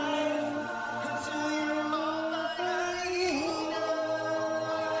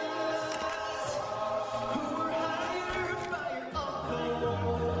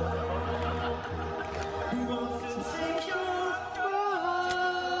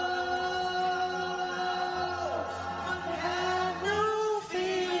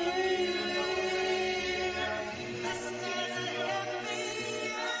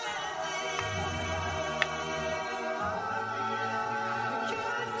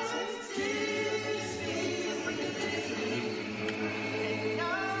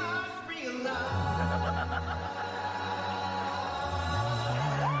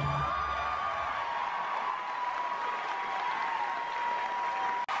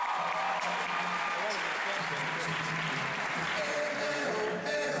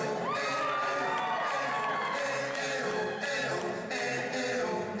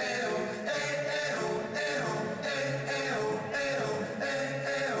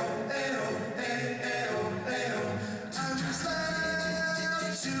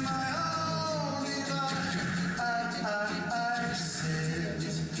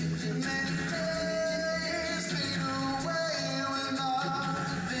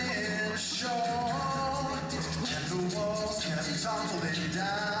 rolling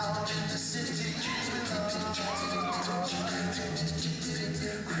down in the city.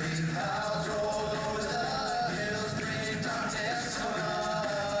 Great clouds roll over the hills, bringing darkness on.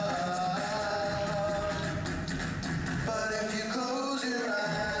 But if you close your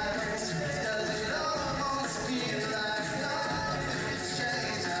eyes, does it almost feel like nothing's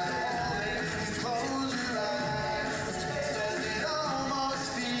changed at all? If you close your eyes, does it almost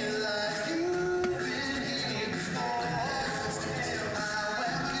feel like you've been here before?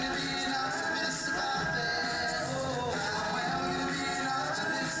 Well, gonna be an optimist about that. Well, gonna be an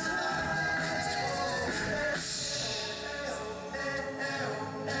optimist about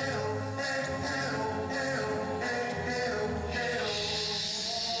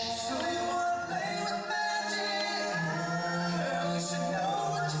So you wanna play with magic? Girl, you should know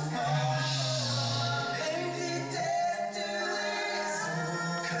what you're for. Ain't you dead to this?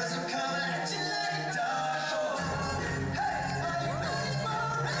 'Cause I'm coming at you like a dark horse. Hey, are you ready for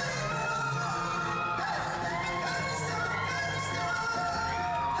a rainbow? Hey, ready, stop, ready,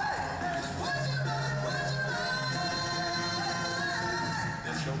 stop. Hey, just watch your mind, watch your mind.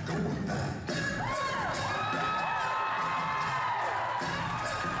 Let's go with that.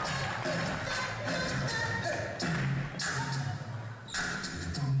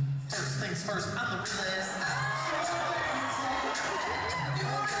 First things first, I'm the realest. You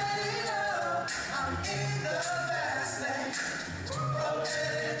already know I'm in the fast lane. From LA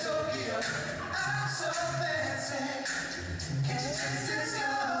to Tokyo, I'm so fancy. Can't you taste this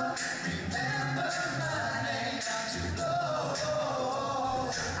love? Remember my name, not to blow.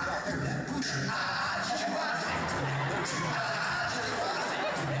 I heard that booty,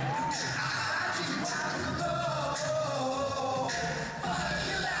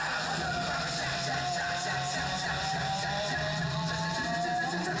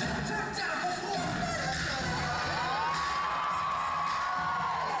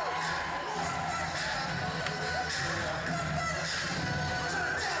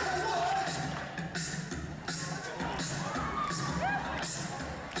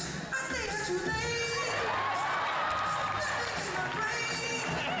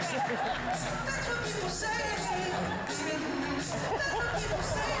 That's what people say. That's what people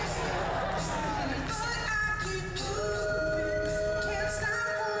say. But I keep moving. Can't stop,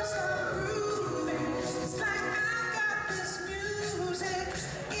 won't stop grooving. It's like I've got this music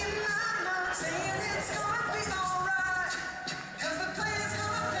in my mind saying it's gonna be alright. 'Cause the play's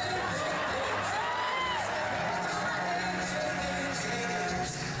gonna play.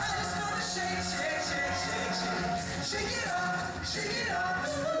 I just wanna shake, shake, shake, shake, shake. Shake it up, shake it up.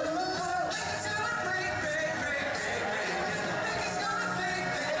 It's gonna break, break, break, break, break. The thing is gonna break,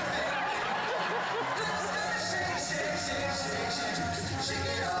 break, break. It's gonna shake, shake, shake, shake, shake. Shake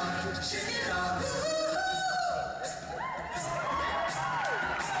it up, shake it up.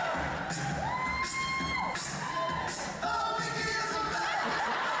 Oh, Mickey is a man.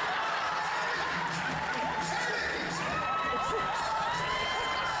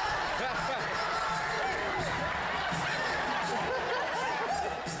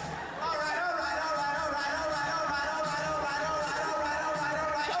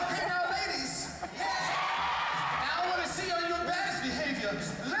 Okay, now, ladies. Now I want to see on your baddest behavior.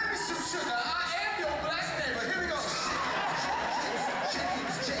 Let me some sugar. I am your black neighbor. Here we go. Shake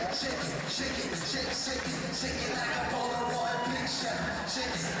it, shake, shake, shake it, shake, shake it, shake it like a Polaroid picture.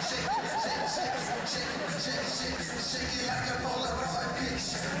 Shake it, shake it, shake, shake, shake it, shake, shake, shake it like a Polaroid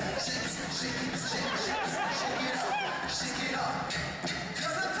picture. Shake it, shake it, shake, shake, shake it up, shake it up.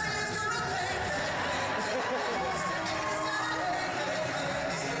 'Cause the player's gonna play.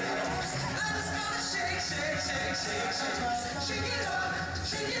 I just wanna shake, shake, shake, shake, shake, shake it up,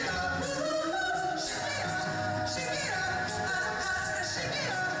 shake it up, shake it up, shake it up, shake it up, shake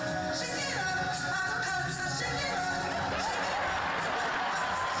it up, shake it up.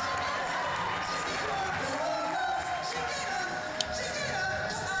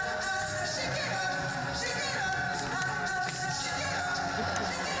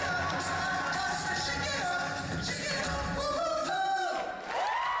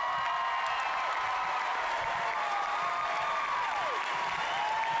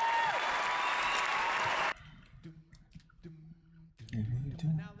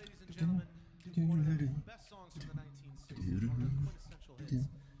 Now, ladies and gentlemen, one of the best songs from the 1960s, one of the quintessential hits,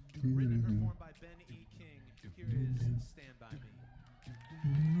 written and performed by Ben E. King. Here is Stand By Me.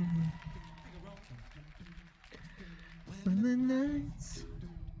 When the nights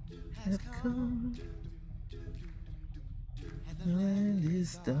have come and the land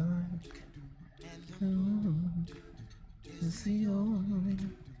is dark, alone is the only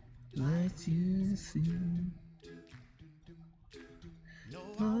light you see.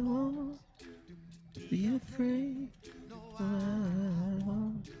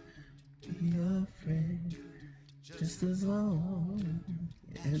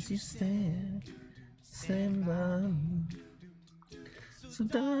 as you stand by me. So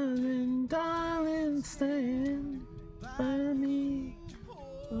darling, darling, stand by me.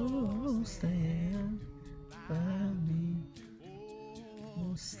 Oh, stand by me.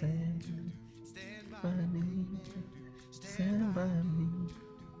 Oh, stand by me. Stand by me.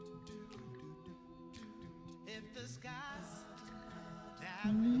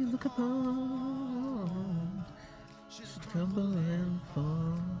 When you look upon, should tumble and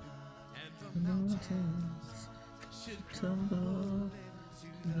fall. The mountains should tumble to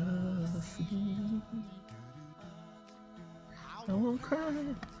the sea. I won't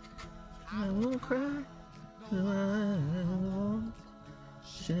cry, I won't cry, no, I won't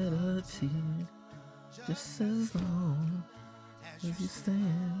shed a tear. Just as long as you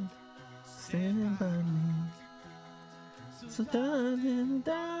stand by me. So darling,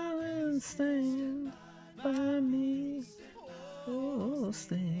 darling, stand by me. Oh,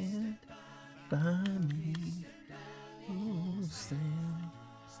 stand by me. Oh, stand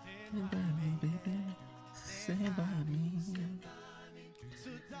by me, baby. Stand by me.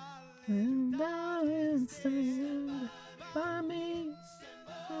 And darling, stand by me.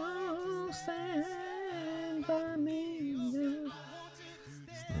 Oh, stand by me.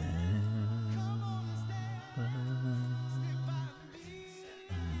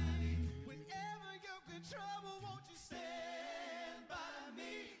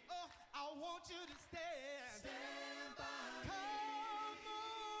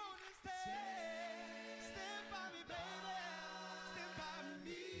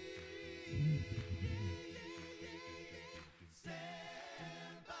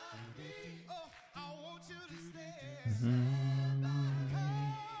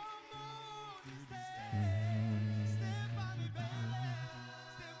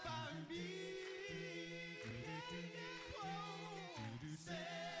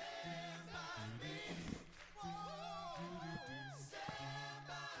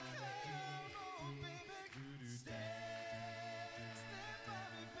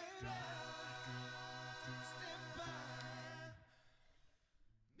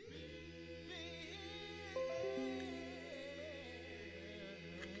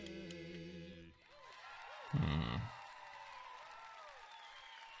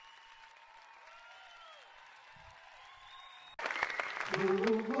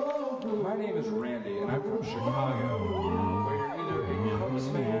 My name is Randy, and I'm from Chicago, where you're either a Cubs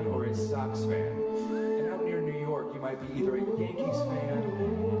fan or a Sox fan. And out near New York, you might be either a Yankees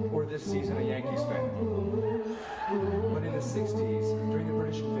fan or this season a Yankees fan. But in the 60s, during the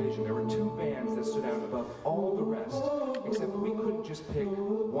British invasion, there were two bands that stood out above all the rest, except we couldn't just pick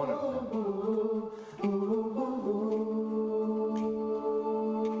one of them.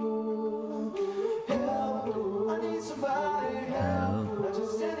 I need somebody help, not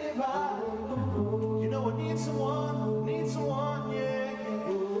just anybody. You know I need someone, yeah.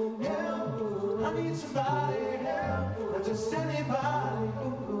 Help, I need somebody help, not just anybody.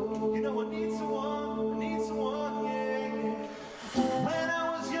 You know I need someone, yeah. When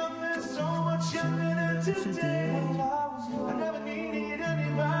I was younger, so much younger than today, I never needed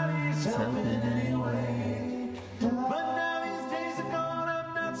anybody's help in any way. But now these days are gone,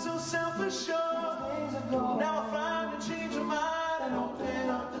 I'm not so self-assured. Now I finally change my mind and open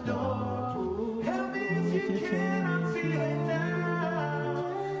up the door. Help me if you can, I'm feeling down.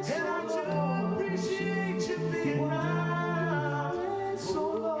 And I do appreciate you being around. So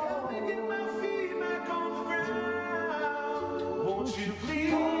help me get my feet back on the ground. Won't you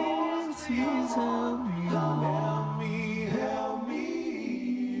please help me? Help me,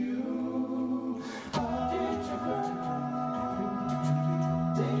 you.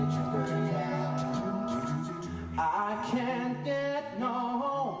 Danger bird, I can't get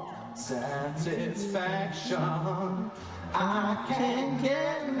no satisfaction. I can't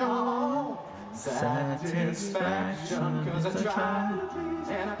get no satisfaction. 'Cause I try,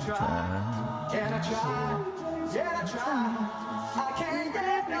 and I try, and I try, and I try. I can't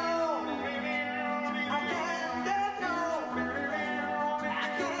get no, I can't get no, I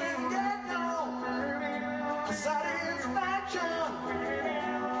can't get no satisfaction.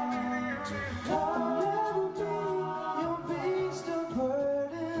 Your beast of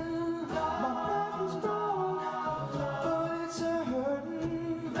burden, my back was broke, but it's a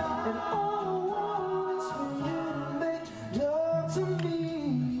hurting, and all I want is for you to make love to me.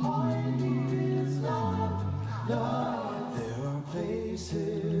 All you need is love, love. There are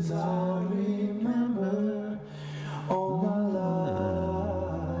places I remember all my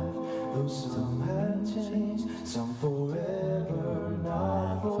life, though some have changed, some forever,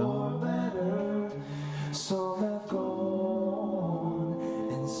 not for better. Some have gone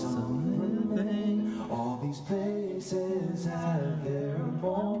and always have their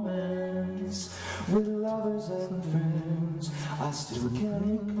moments with lovers and friends. I still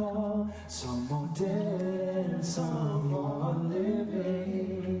can recall some more dead and some more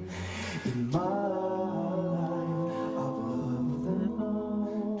living. In my life, I've loved them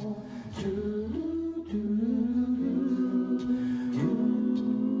all.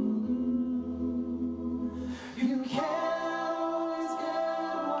 You can't always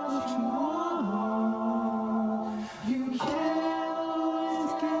get what you want. You can't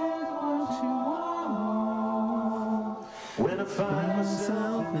always get what you want. When I find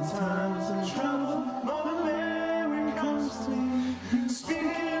myself in times of trouble, Mother Mary comes to me,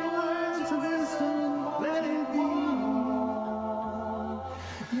 speaking words of wisdom, let it be.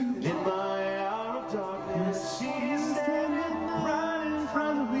 In my hour of darkness, she is standing right in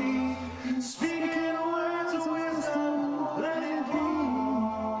front of me, speaking words of wisdom, let it be.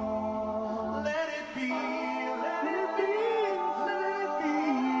 Let it be, let it be, let it be,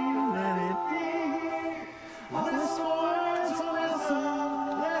 let it be. Whisper words of wisdom,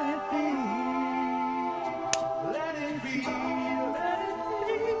 let it be. Let it be, let it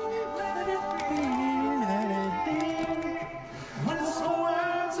be, let it be, let it be. Whisper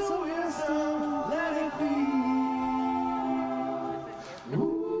words of wisdom, let it be.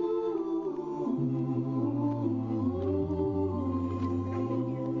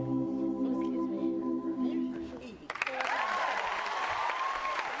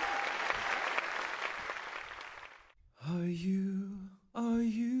 Are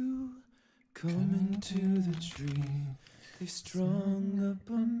you coming to the tree? They strung up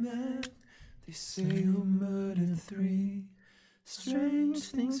a man, they say who murdered 3. Strange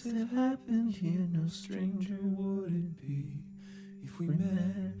things have happened here, no stranger would it be if we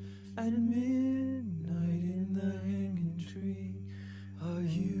met at midnight in the hanging tree. Are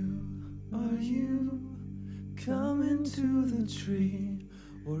you coming to the tree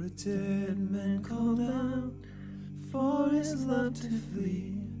where a dead man called out for his love to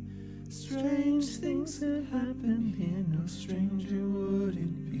flee? Strange things that happen here, no stranger would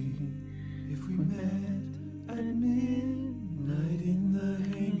it be if we met at midnight in the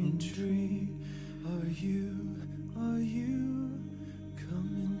hanging tree. Are you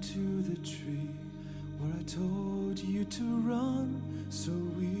coming to the tree where I told you to run so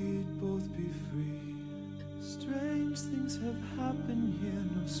we'd both be free? Strange things have happened here,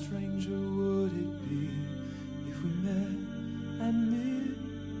 no stranger would it be if we met at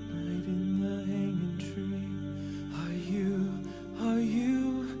midnight in the hanging tree. Are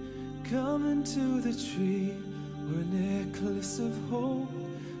you coming to the tree where a necklace of hope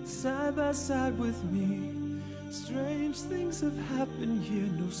side by side with me? Strange things have happened here,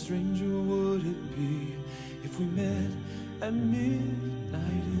 no stranger would it be if we met at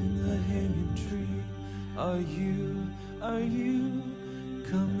midnight in the hanging tree. Are you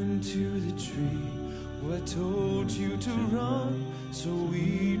coming to the tree where I told you to run so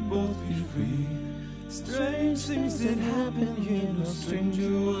we'd both be free? Strange things that happen here, no stranger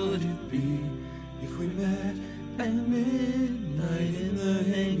would it be if we met at midnight in the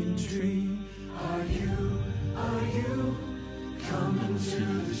hanging tree. Are you coming to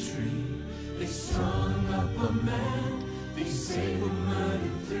the tree? They strung up a man, they say we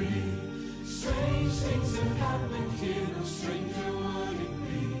murdered 3. Strange things have happened here, no stranger would it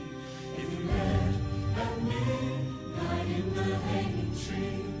be if we met at midnight in the hanging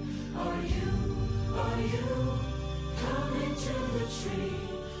tree. Are you coming to the tree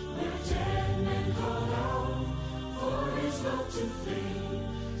where a dead man called out for his love to flee?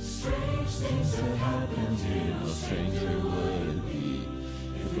 Strange things have happened here, no stranger would it be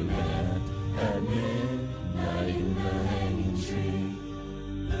if we met at midnight in the hanging tree.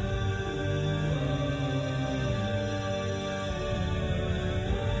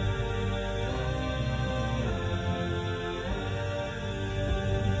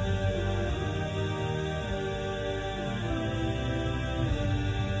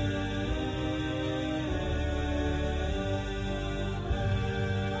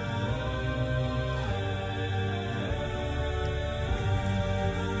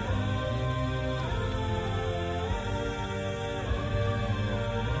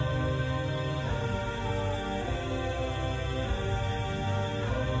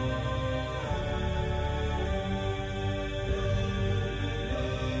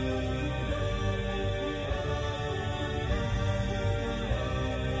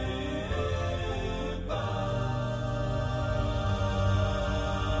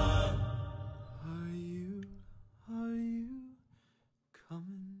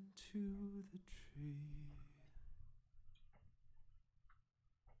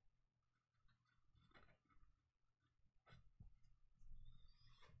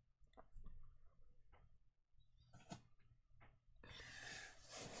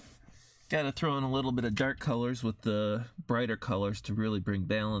 Got to throw in a little bit of dark colors with the brighter colors to really bring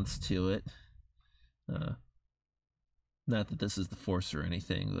balance to it. Not that this is the Force or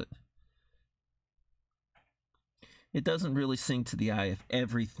anything, but it doesn't really sing to the eye if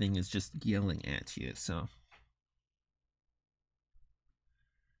everything is just yelling at you, so.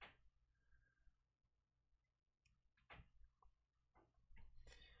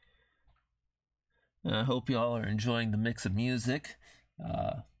 I hope you all are enjoying the mix of music,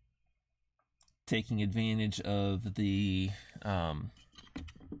 taking advantage of the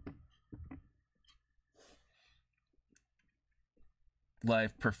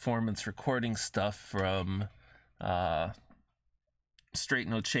live performance recording stuff from Straight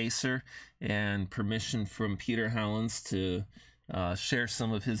No Chaser, and permission from Peter Hollins to share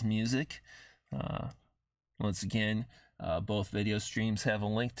some of his music. Once again, both video streams have a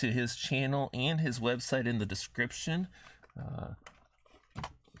link to his channel and his website in the description.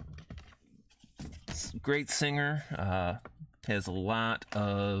 Great singer, has a lot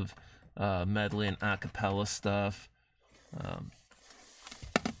of medley and a cappella stuff.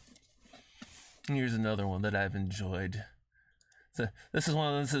 Here's another one that I've enjoyed. So this is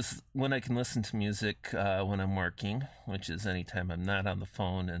one of those, this is when I can listen to music when I'm working, which is anytime I'm not on the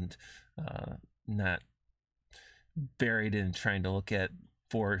phone and not buried in trying to look at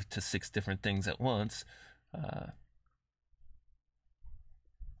 4 to 6 different things at once.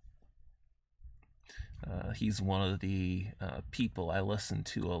 He's one of the people I listen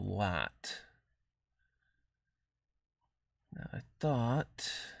to a lot. Now, I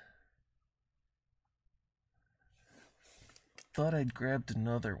thought I'd grabbed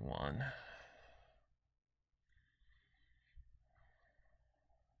another one.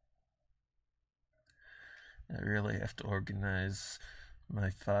 I really have to organize my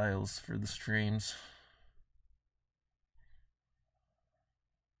files for the streams.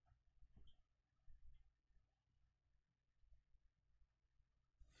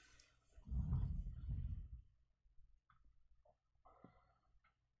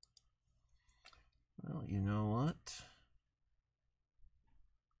 Well, you know what?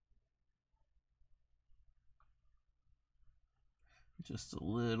 Just a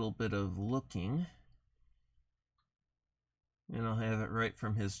little bit of looking, and I'll have it right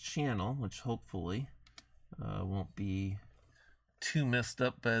from his channel, which hopefully won't be too messed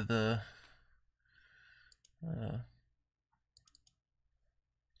up by the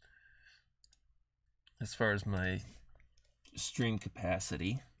as far as my stream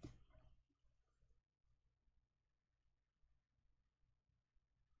capacity.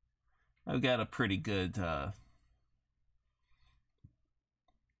 I've got a pretty good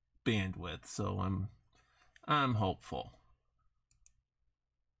bandwidth, so I'm hopeful.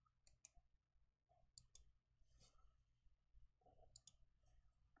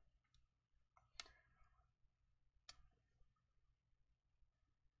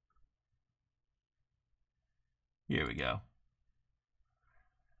 Here we go.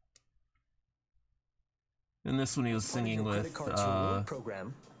 And this one he was singing with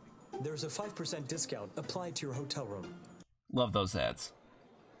program. There's a 5% discount applied to your hotel room. Love those ads.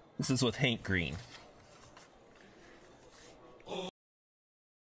 This is with Hank Green.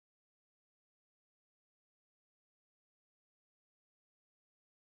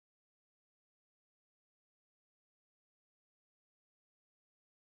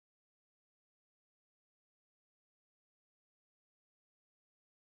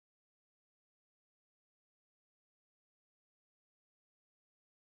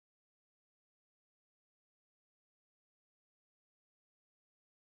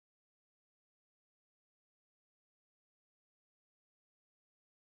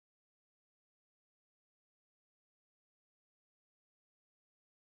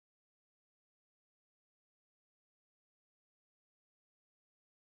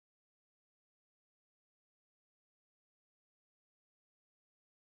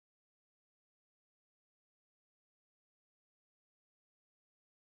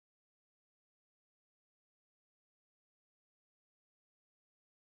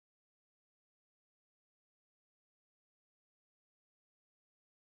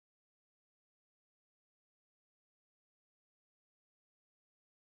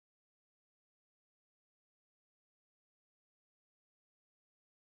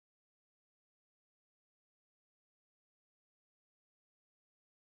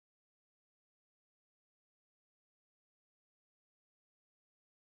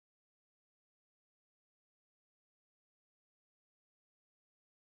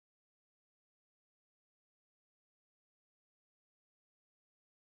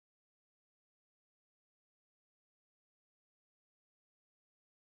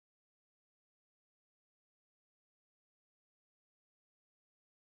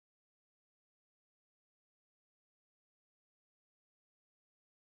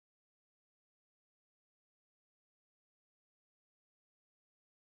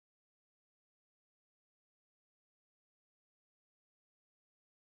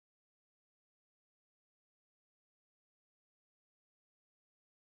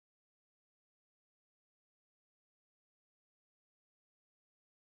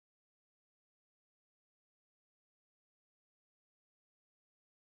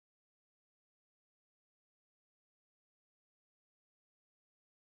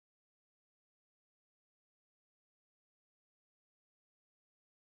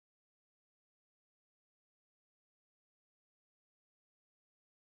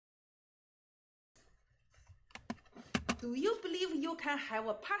 Do you believe you can have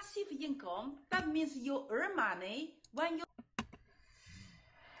a passive income? That means you earn money when you...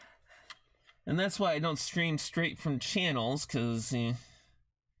 And that's why I don't stream straight from channels, because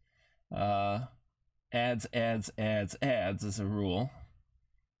ads is a rule.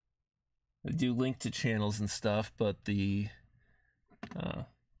 I do link to channels and stuff, but the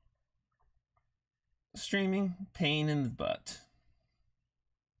streaming, pain in the butt.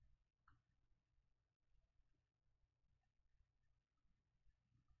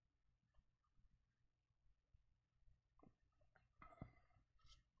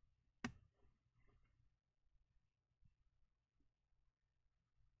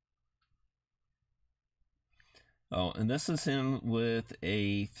 Oh, and this is him with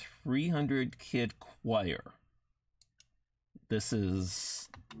a 300 kid choir. This is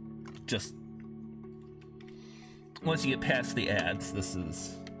just... Once you get past the ads, this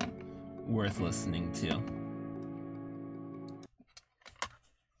is worth listening to.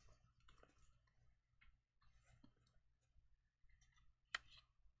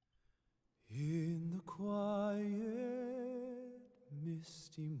 In the quiet,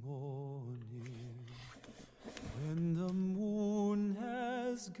 misty morning, when the moon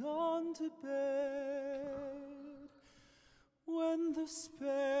has gone to bed, when the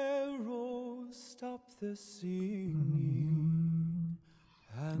sparrows stop their singing,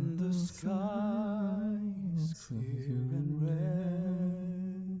 and the sky is clear and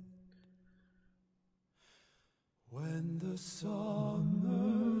red, when the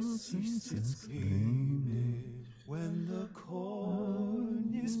summer ceased its gleaming, when the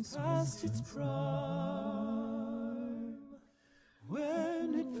corn is past its prime,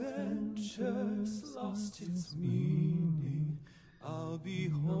 when adventure's lost its meaning, I'll be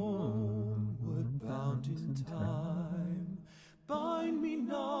homeward bound in time. Bind me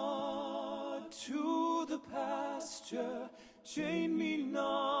not to the pasture, chain me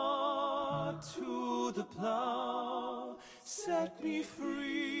not to the plow. Set me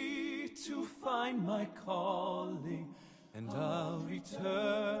free to find my calling, and I'll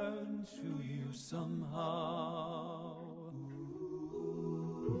return to you somehow.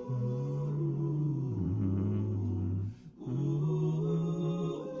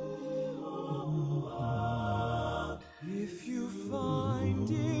 If you find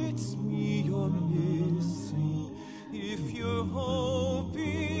it's me you're missing, if you're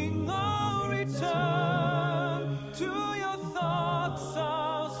hoping I'll return to your thoughts,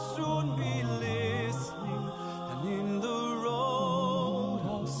 I'll soon be listening, and in the road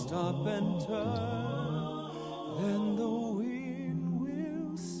I'll stop and turn. Then the wind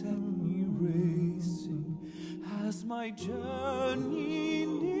will set me racing as my journey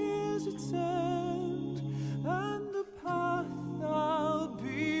nears its end, and the path I'll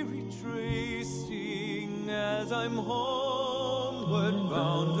be retracing as I'm homeward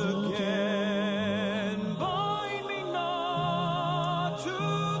bound again. Bind me not to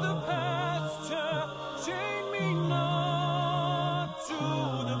the pasture, chain me not to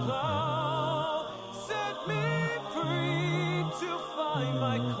the plow. Set me free to find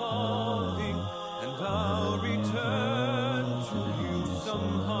my calling, and I'll return to you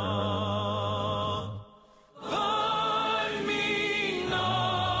somehow. Bind me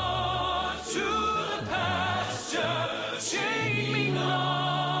not to the pasture, chain me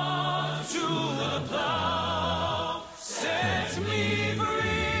not to the plow. Set me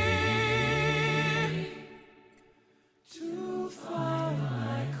free to find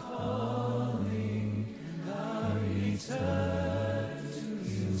my calling, and I'll return to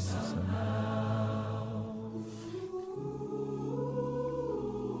you somehow.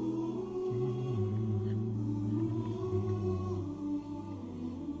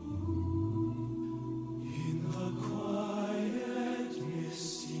 In the quiet,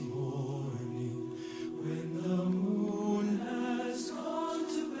 misty morning, when the moon has gone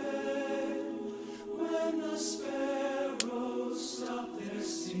to bed, when the sparrows stop their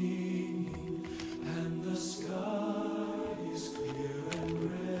singing, and the sky is clear and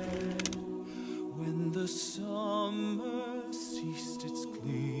red, when the summer ceased its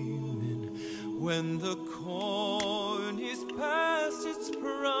gleaming, when the corn is past its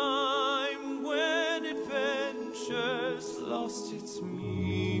prime, when adventure's lost its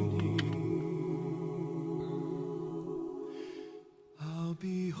meaning, I'll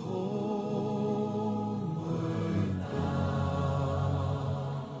be homeward bound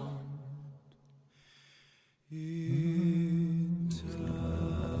in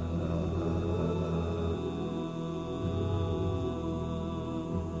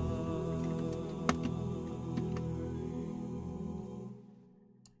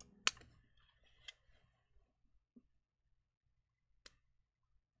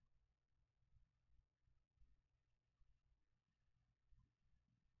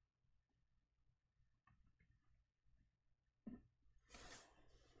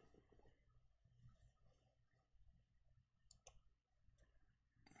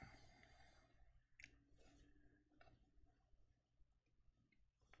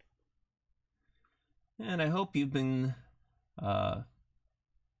And I hope you've been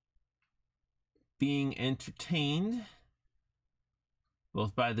being entertained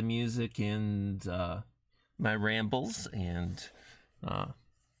both by the music and my rambles and a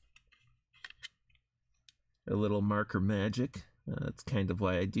little marker magic. That's kind of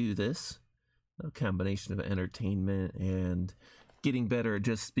why I do this. A combination of entertainment and getting better at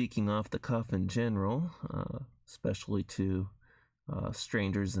just speaking off the cuff in general, especially to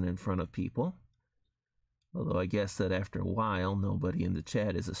strangers and in front of people. Although I guess that after a while, nobody in the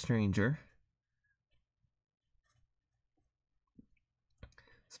chat is a stranger.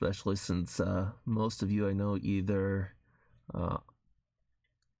 Especially since most of you I know either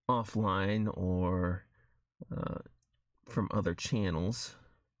offline or from other channels.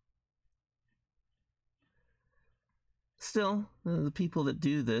 Still, the people that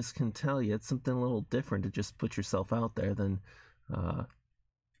do this can tell you it's something a little different to just put yourself out there than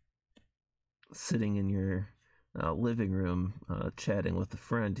sitting in your living room chatting with a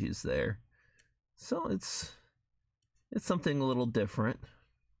friend who's there. So it's something a little different.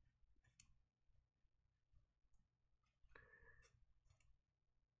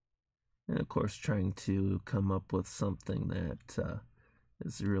 And of course, trying to come up with something that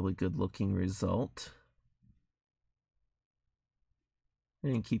is a really good looking result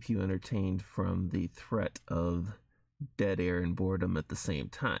and keep you entertained from the threat of dead air and boredom at the same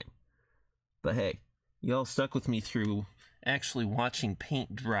time. But hey, y'all stuck with me through actually watching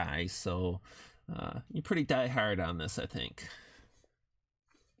paint dry, so you're pretty die-hard on this, I think.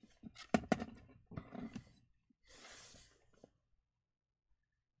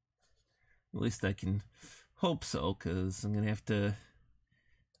 At least I can hope so, because I'm going to have to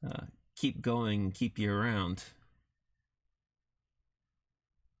keep going and keep you around.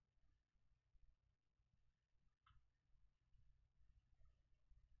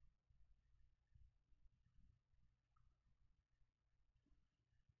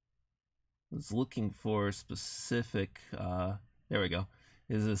 I was looking for a specific, there we go,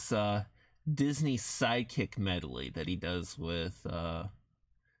 is this Disney Sidekick medley that he does with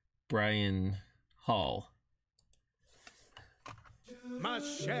Brian Hall. Ma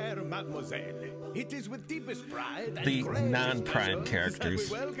chère mademoiselle, it is with deepest pride and The greatest non-prime pleasure characters.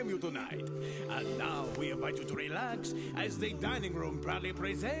 that we welcome you tonight. And now we invite you to relax as the dining room proudly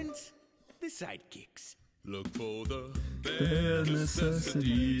presents the Sidekicks. Look for the Bare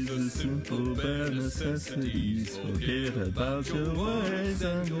necessities, the simple bare necessities. Forget about your worries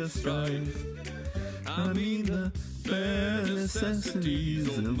and your strife. I mean the bare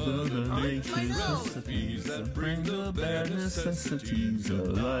necessities of other nature's recipes that bring the bare necessities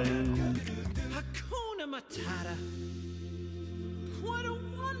of life. Hakuna Matata. What a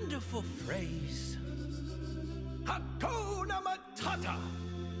wonderful phrase. Hakuna Matata.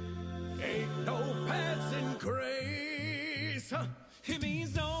 Ain't no passing craze. It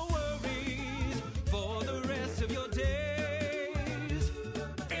means no worries for the rest of your days.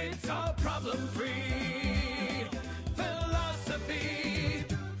 It's a problem-free philosophy.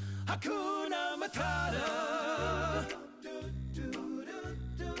 Hakuna Matata.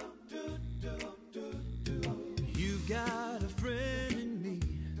 You got a friend in me.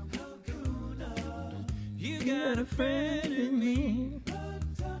 You got a friend in me.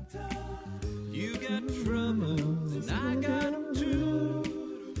 You got troubles and I got them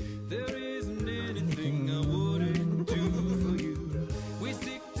too. There isn't anything I wouldn't do for you. We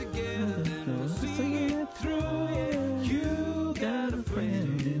stick together and we'll see it through. Yeah. You got a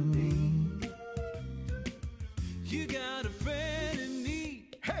friend in me. You got a friend in me.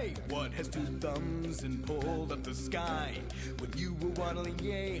 Hey, what has two thumbs and pulled up the sky? When you were waddling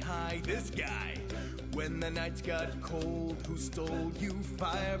yay high, this guy. When the nights got cold, who stole you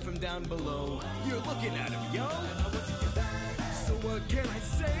fire from down below? You're looking at him, yo. So what can I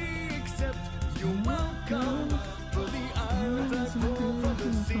say except you're welcome for the islands I pulled from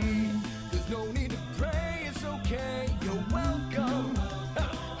the sea? There's no need to pray, it's okay. You're welcome.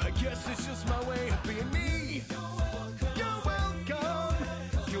 I guess it's just my way of being me. You're welcome.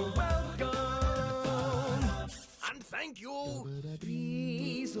 You're welcome. And thank you.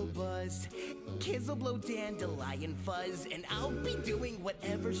 Bees will buzz, kids will blow dandelion fuzz, and I'll be doing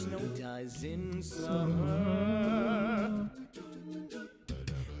whatever snow does in summer.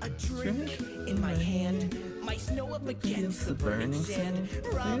 A drink in my hand, my snow up against the burning sand,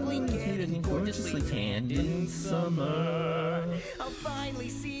 probably getting gorgeously tanned in summer. I'll finally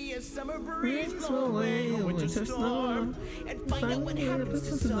see a summer breeze blow away a winter storm, and find out what happens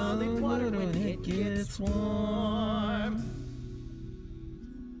to solid water when it gets warm.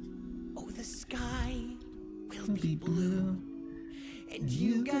 Oh, the sky will be blue, and and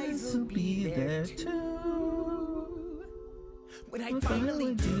you guys will be there too. When I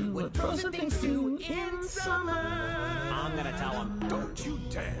finally do what frozen things do in summer, I'm gonna tell them, don't you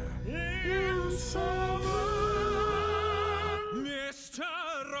dare. In summer, Mr.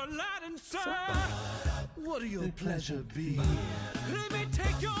 Aladdin, sir, what'll your pleasure be? Let me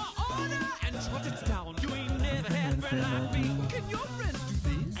take your order and jot it down. You ain't never had a friend like me. Can your friends do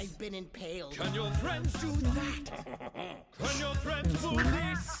this? I've been impaled. Can your friends do that? Can your friends do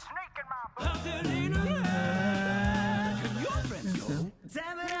this? Out there in the land. Can your friends go?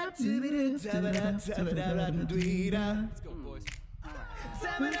 Let's go, boys.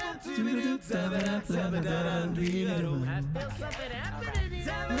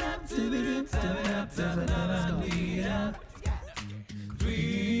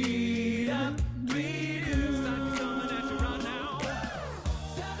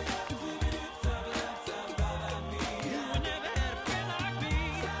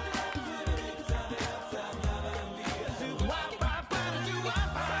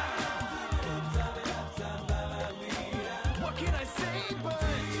 What can I say, but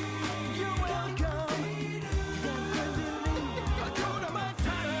you're welcome. Hakuna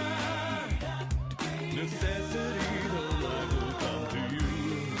Matata. Necessities of life will come to you.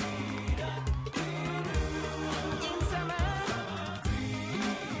 In summer,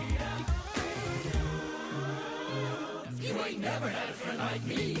 You ain't never had a friend like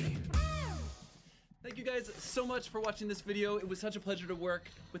me. Thank you guys so much for watching this video. It was such a pleasure to work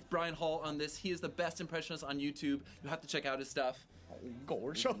with Brian Hall on this. He is the best impressionist on YouTube. You have to check out his stuff.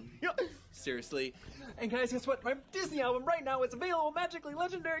 Gorge. Seriously. And guys, guess what? My Disney album right now is available, magically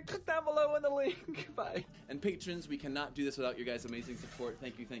legendary. Click down below in the link. Bye. And patrons, we cannot do this without your guys' amazing support.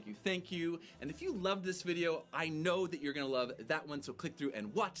 Thank you, thank you, thank you. And if you loved this video, I know that you're gonna love that one, so click through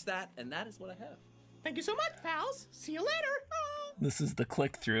and watch that. And that is what I have. Thank you so much, pals. See you later. This is the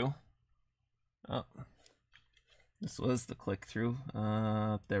click through. Oh, this was the click through.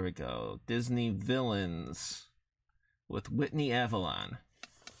 There we go. Disney Villains with Whitney Avalon.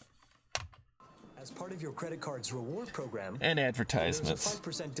 As part of your credit card's reward program, And there's advertisements. a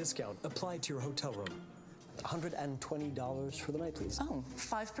 5% discount applied to your hotel room. $120 for the night, please. Oh,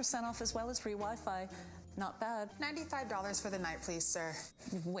 5% off as well as free Wi-Fi. Not bad. $95 for the night, please, sir.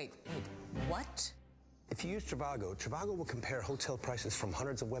 Wait, what? If you use Trivago, Trivago will compare hotel prices from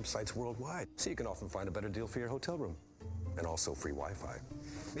hundreds of websites worldwide, so you can often find a better deal for your hotel room. And also free Wi-Fi.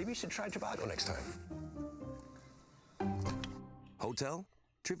 Maybe you should try Trivago next time. Hotel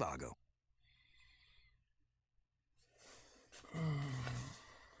Trivago.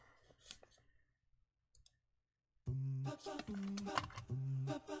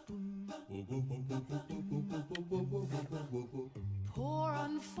 Poor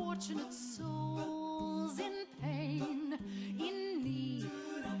unfortunate souls in pain, in need.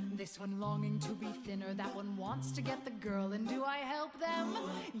 This one longing to be thinner, that one wants to get the girl, and do I help them?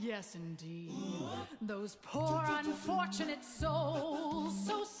 Yes, indeed. Those poor unfortunate souls,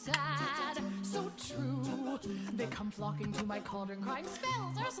 so sad, so true. They come flocking to my cauldron, crying,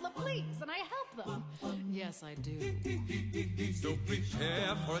 "Spells, Ursula, please!" And I help them. Yes, I do. So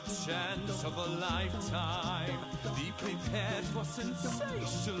prepare for a chance of a lifetime. Be prepared for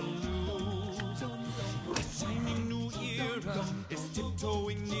sensational news. A shining new era is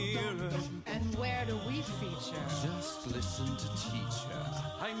tiptoeing nearer. And where do we feature? Just listen to teacher.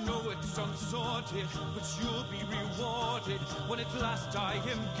 I know it's unsorted, but you'll be rewarded when at last I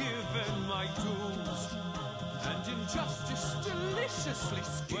am given my dues. And injustice deliciously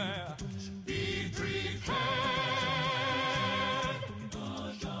square. Be prepared.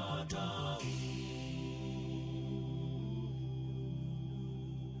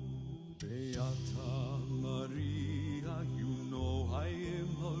 Beata Maria, you know I am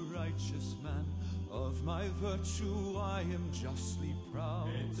a righteous man. Of my virtue I am justly proud.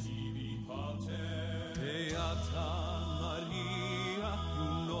 Beata Maria, you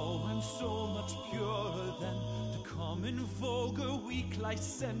know I'm so much purer than the common vulgar, weak,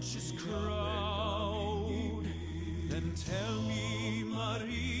 licentious crowd. Then tell me,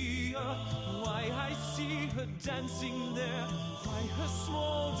 Maria, why I see her dancing there, why her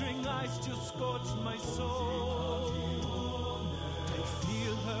smoldering eyes still scorch my soul. I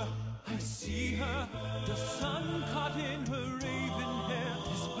feel her, I see her, the sun caught in her raven hair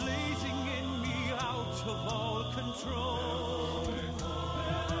is blazing in me out of all control.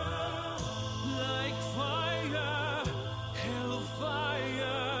 Like fire,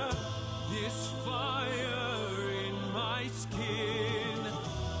 hellfire, this fire in my skin,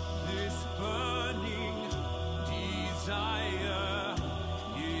 this burning desire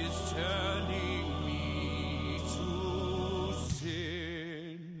is turning me to sin.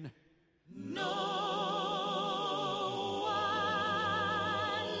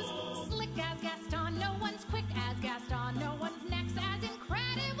 Gaston. No one's quick as Gaston. No one's neck's as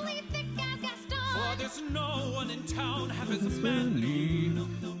incredibly thick as Gaston. For there's no one in town half as manly,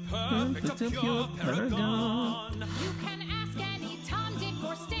 perfect, a pure paragon. You can ask any Tom, Dick,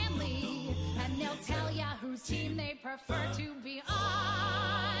 or Stanley, and they'll tell ya whose team they prefer to be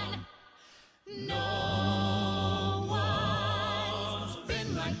on. No one's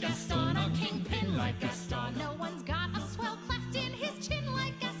been like Gaston, a kingpin like Gaston. No one's got a swell cleft in his chin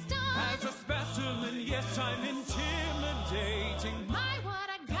like Gaston. As a specimen, yes, I'm intimidating. My, what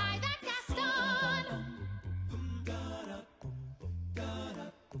a guy, that Gaston!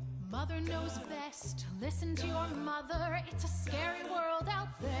 Mother knows best. Listen to your mother. It's a scary world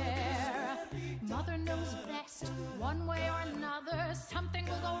out there. Mother knows best. One way or another, something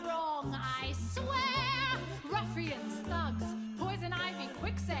will go wrong, I swear. Ruffians, thugs, poison ivy,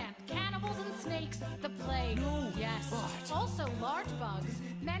 quicksand, cannibals and snakes, the plague. Yes, also large bugs,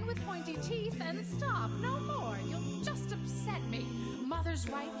 men with pointy teeth, and stop, no more. You'll just upset me. Mother's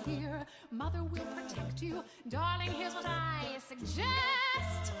right here. Mother will protect you. Darling, here's what I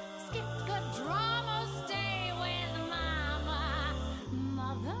suggest. Skip the drama, stay with Mama.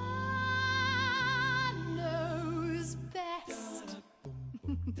 Mother knows best.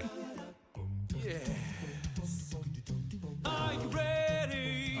 Yes. Are you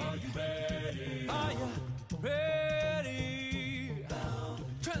ready? Are you ready? Are you ready?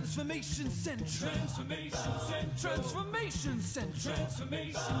 Transformation Central. Transformation Central. Transformation Central.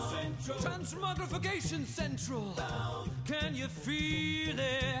 Transformation Central. Transmogrification Central. Can you feel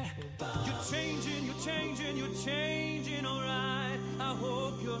it? You're changing, you're changing, you're changing, alright. I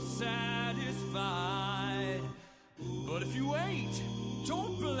hope you're satisfied. But if you ain't,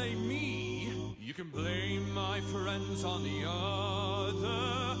 don't blame me. You can blame my friends on the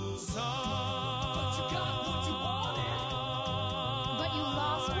other side. But you got what you wanted. But you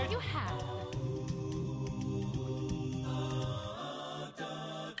lost what you had.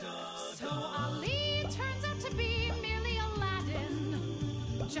 So Ali turns out to be merely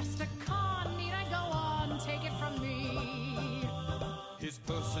Aladdin. Just a con, need I go on? Take it from me. His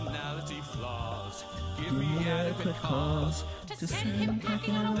personality flaws give me adequate cause To send him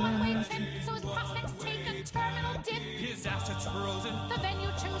packing on a one-way trip, so his prospects take a terminal dip. His assets frozen. The venue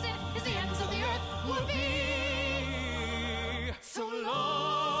chosen is the ends of the earth would be. So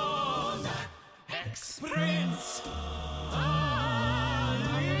long, ex-prince.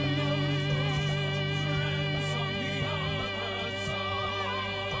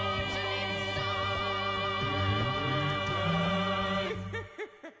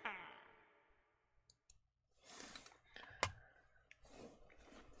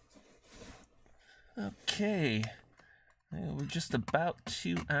 Okay, we're just about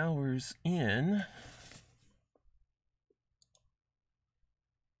 2 hours in.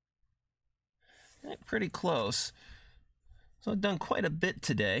 Pretty close. So I've done quite a bit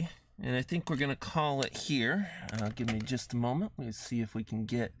today, and I think we're going to call it here. Give me just a moment. Let's see if we can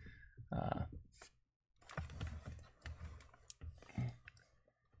get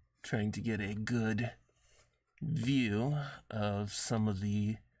trying to get a good view of some of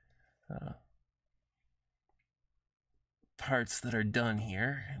the parts that are done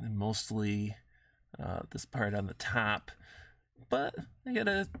here, and mostly this part on the top. But I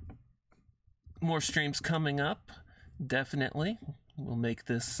got more streams coming up. Definitely, we'll make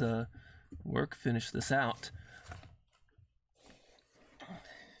this work. Finish this out.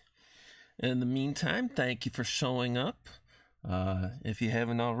 In the meantime, thank you for showing up. If you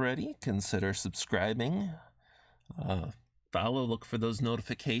haven't already, consider subscribing. Follow, look for those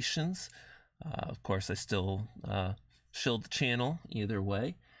notifications. Of course, I still shield the channel either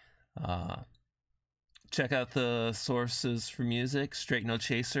way. Check out the sources for music, Straight No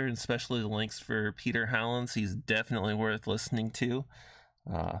Chaser, and especially the links for Peter Hollins. He's definitely worth listening to.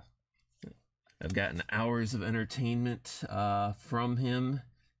 I've gotten hours of entertainment from him,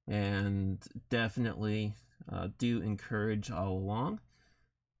 and definitely do encourage all along.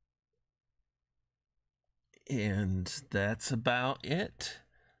 And that's about it.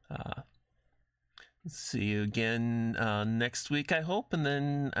 See you again next week, I hope, and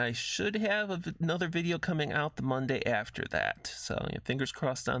then I should have another video coming out the Monday after that. So fingers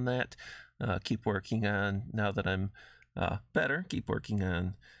crossed on that. Keep working on, now that I'm better, keep working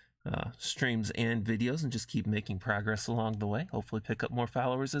on streams and videos, and just keep making progress along the way. Hopefully pick up more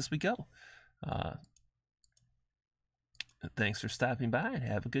followers as we go. Thanks for stopping by, and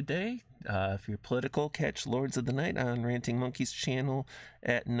have a good day. If you're political, catch Lords of the Night on Ranting Monkey's channel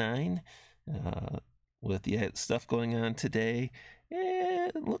at 9. With the stuff going on today,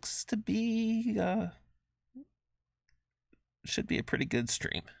 it looks to be should be a pretty good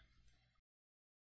stream.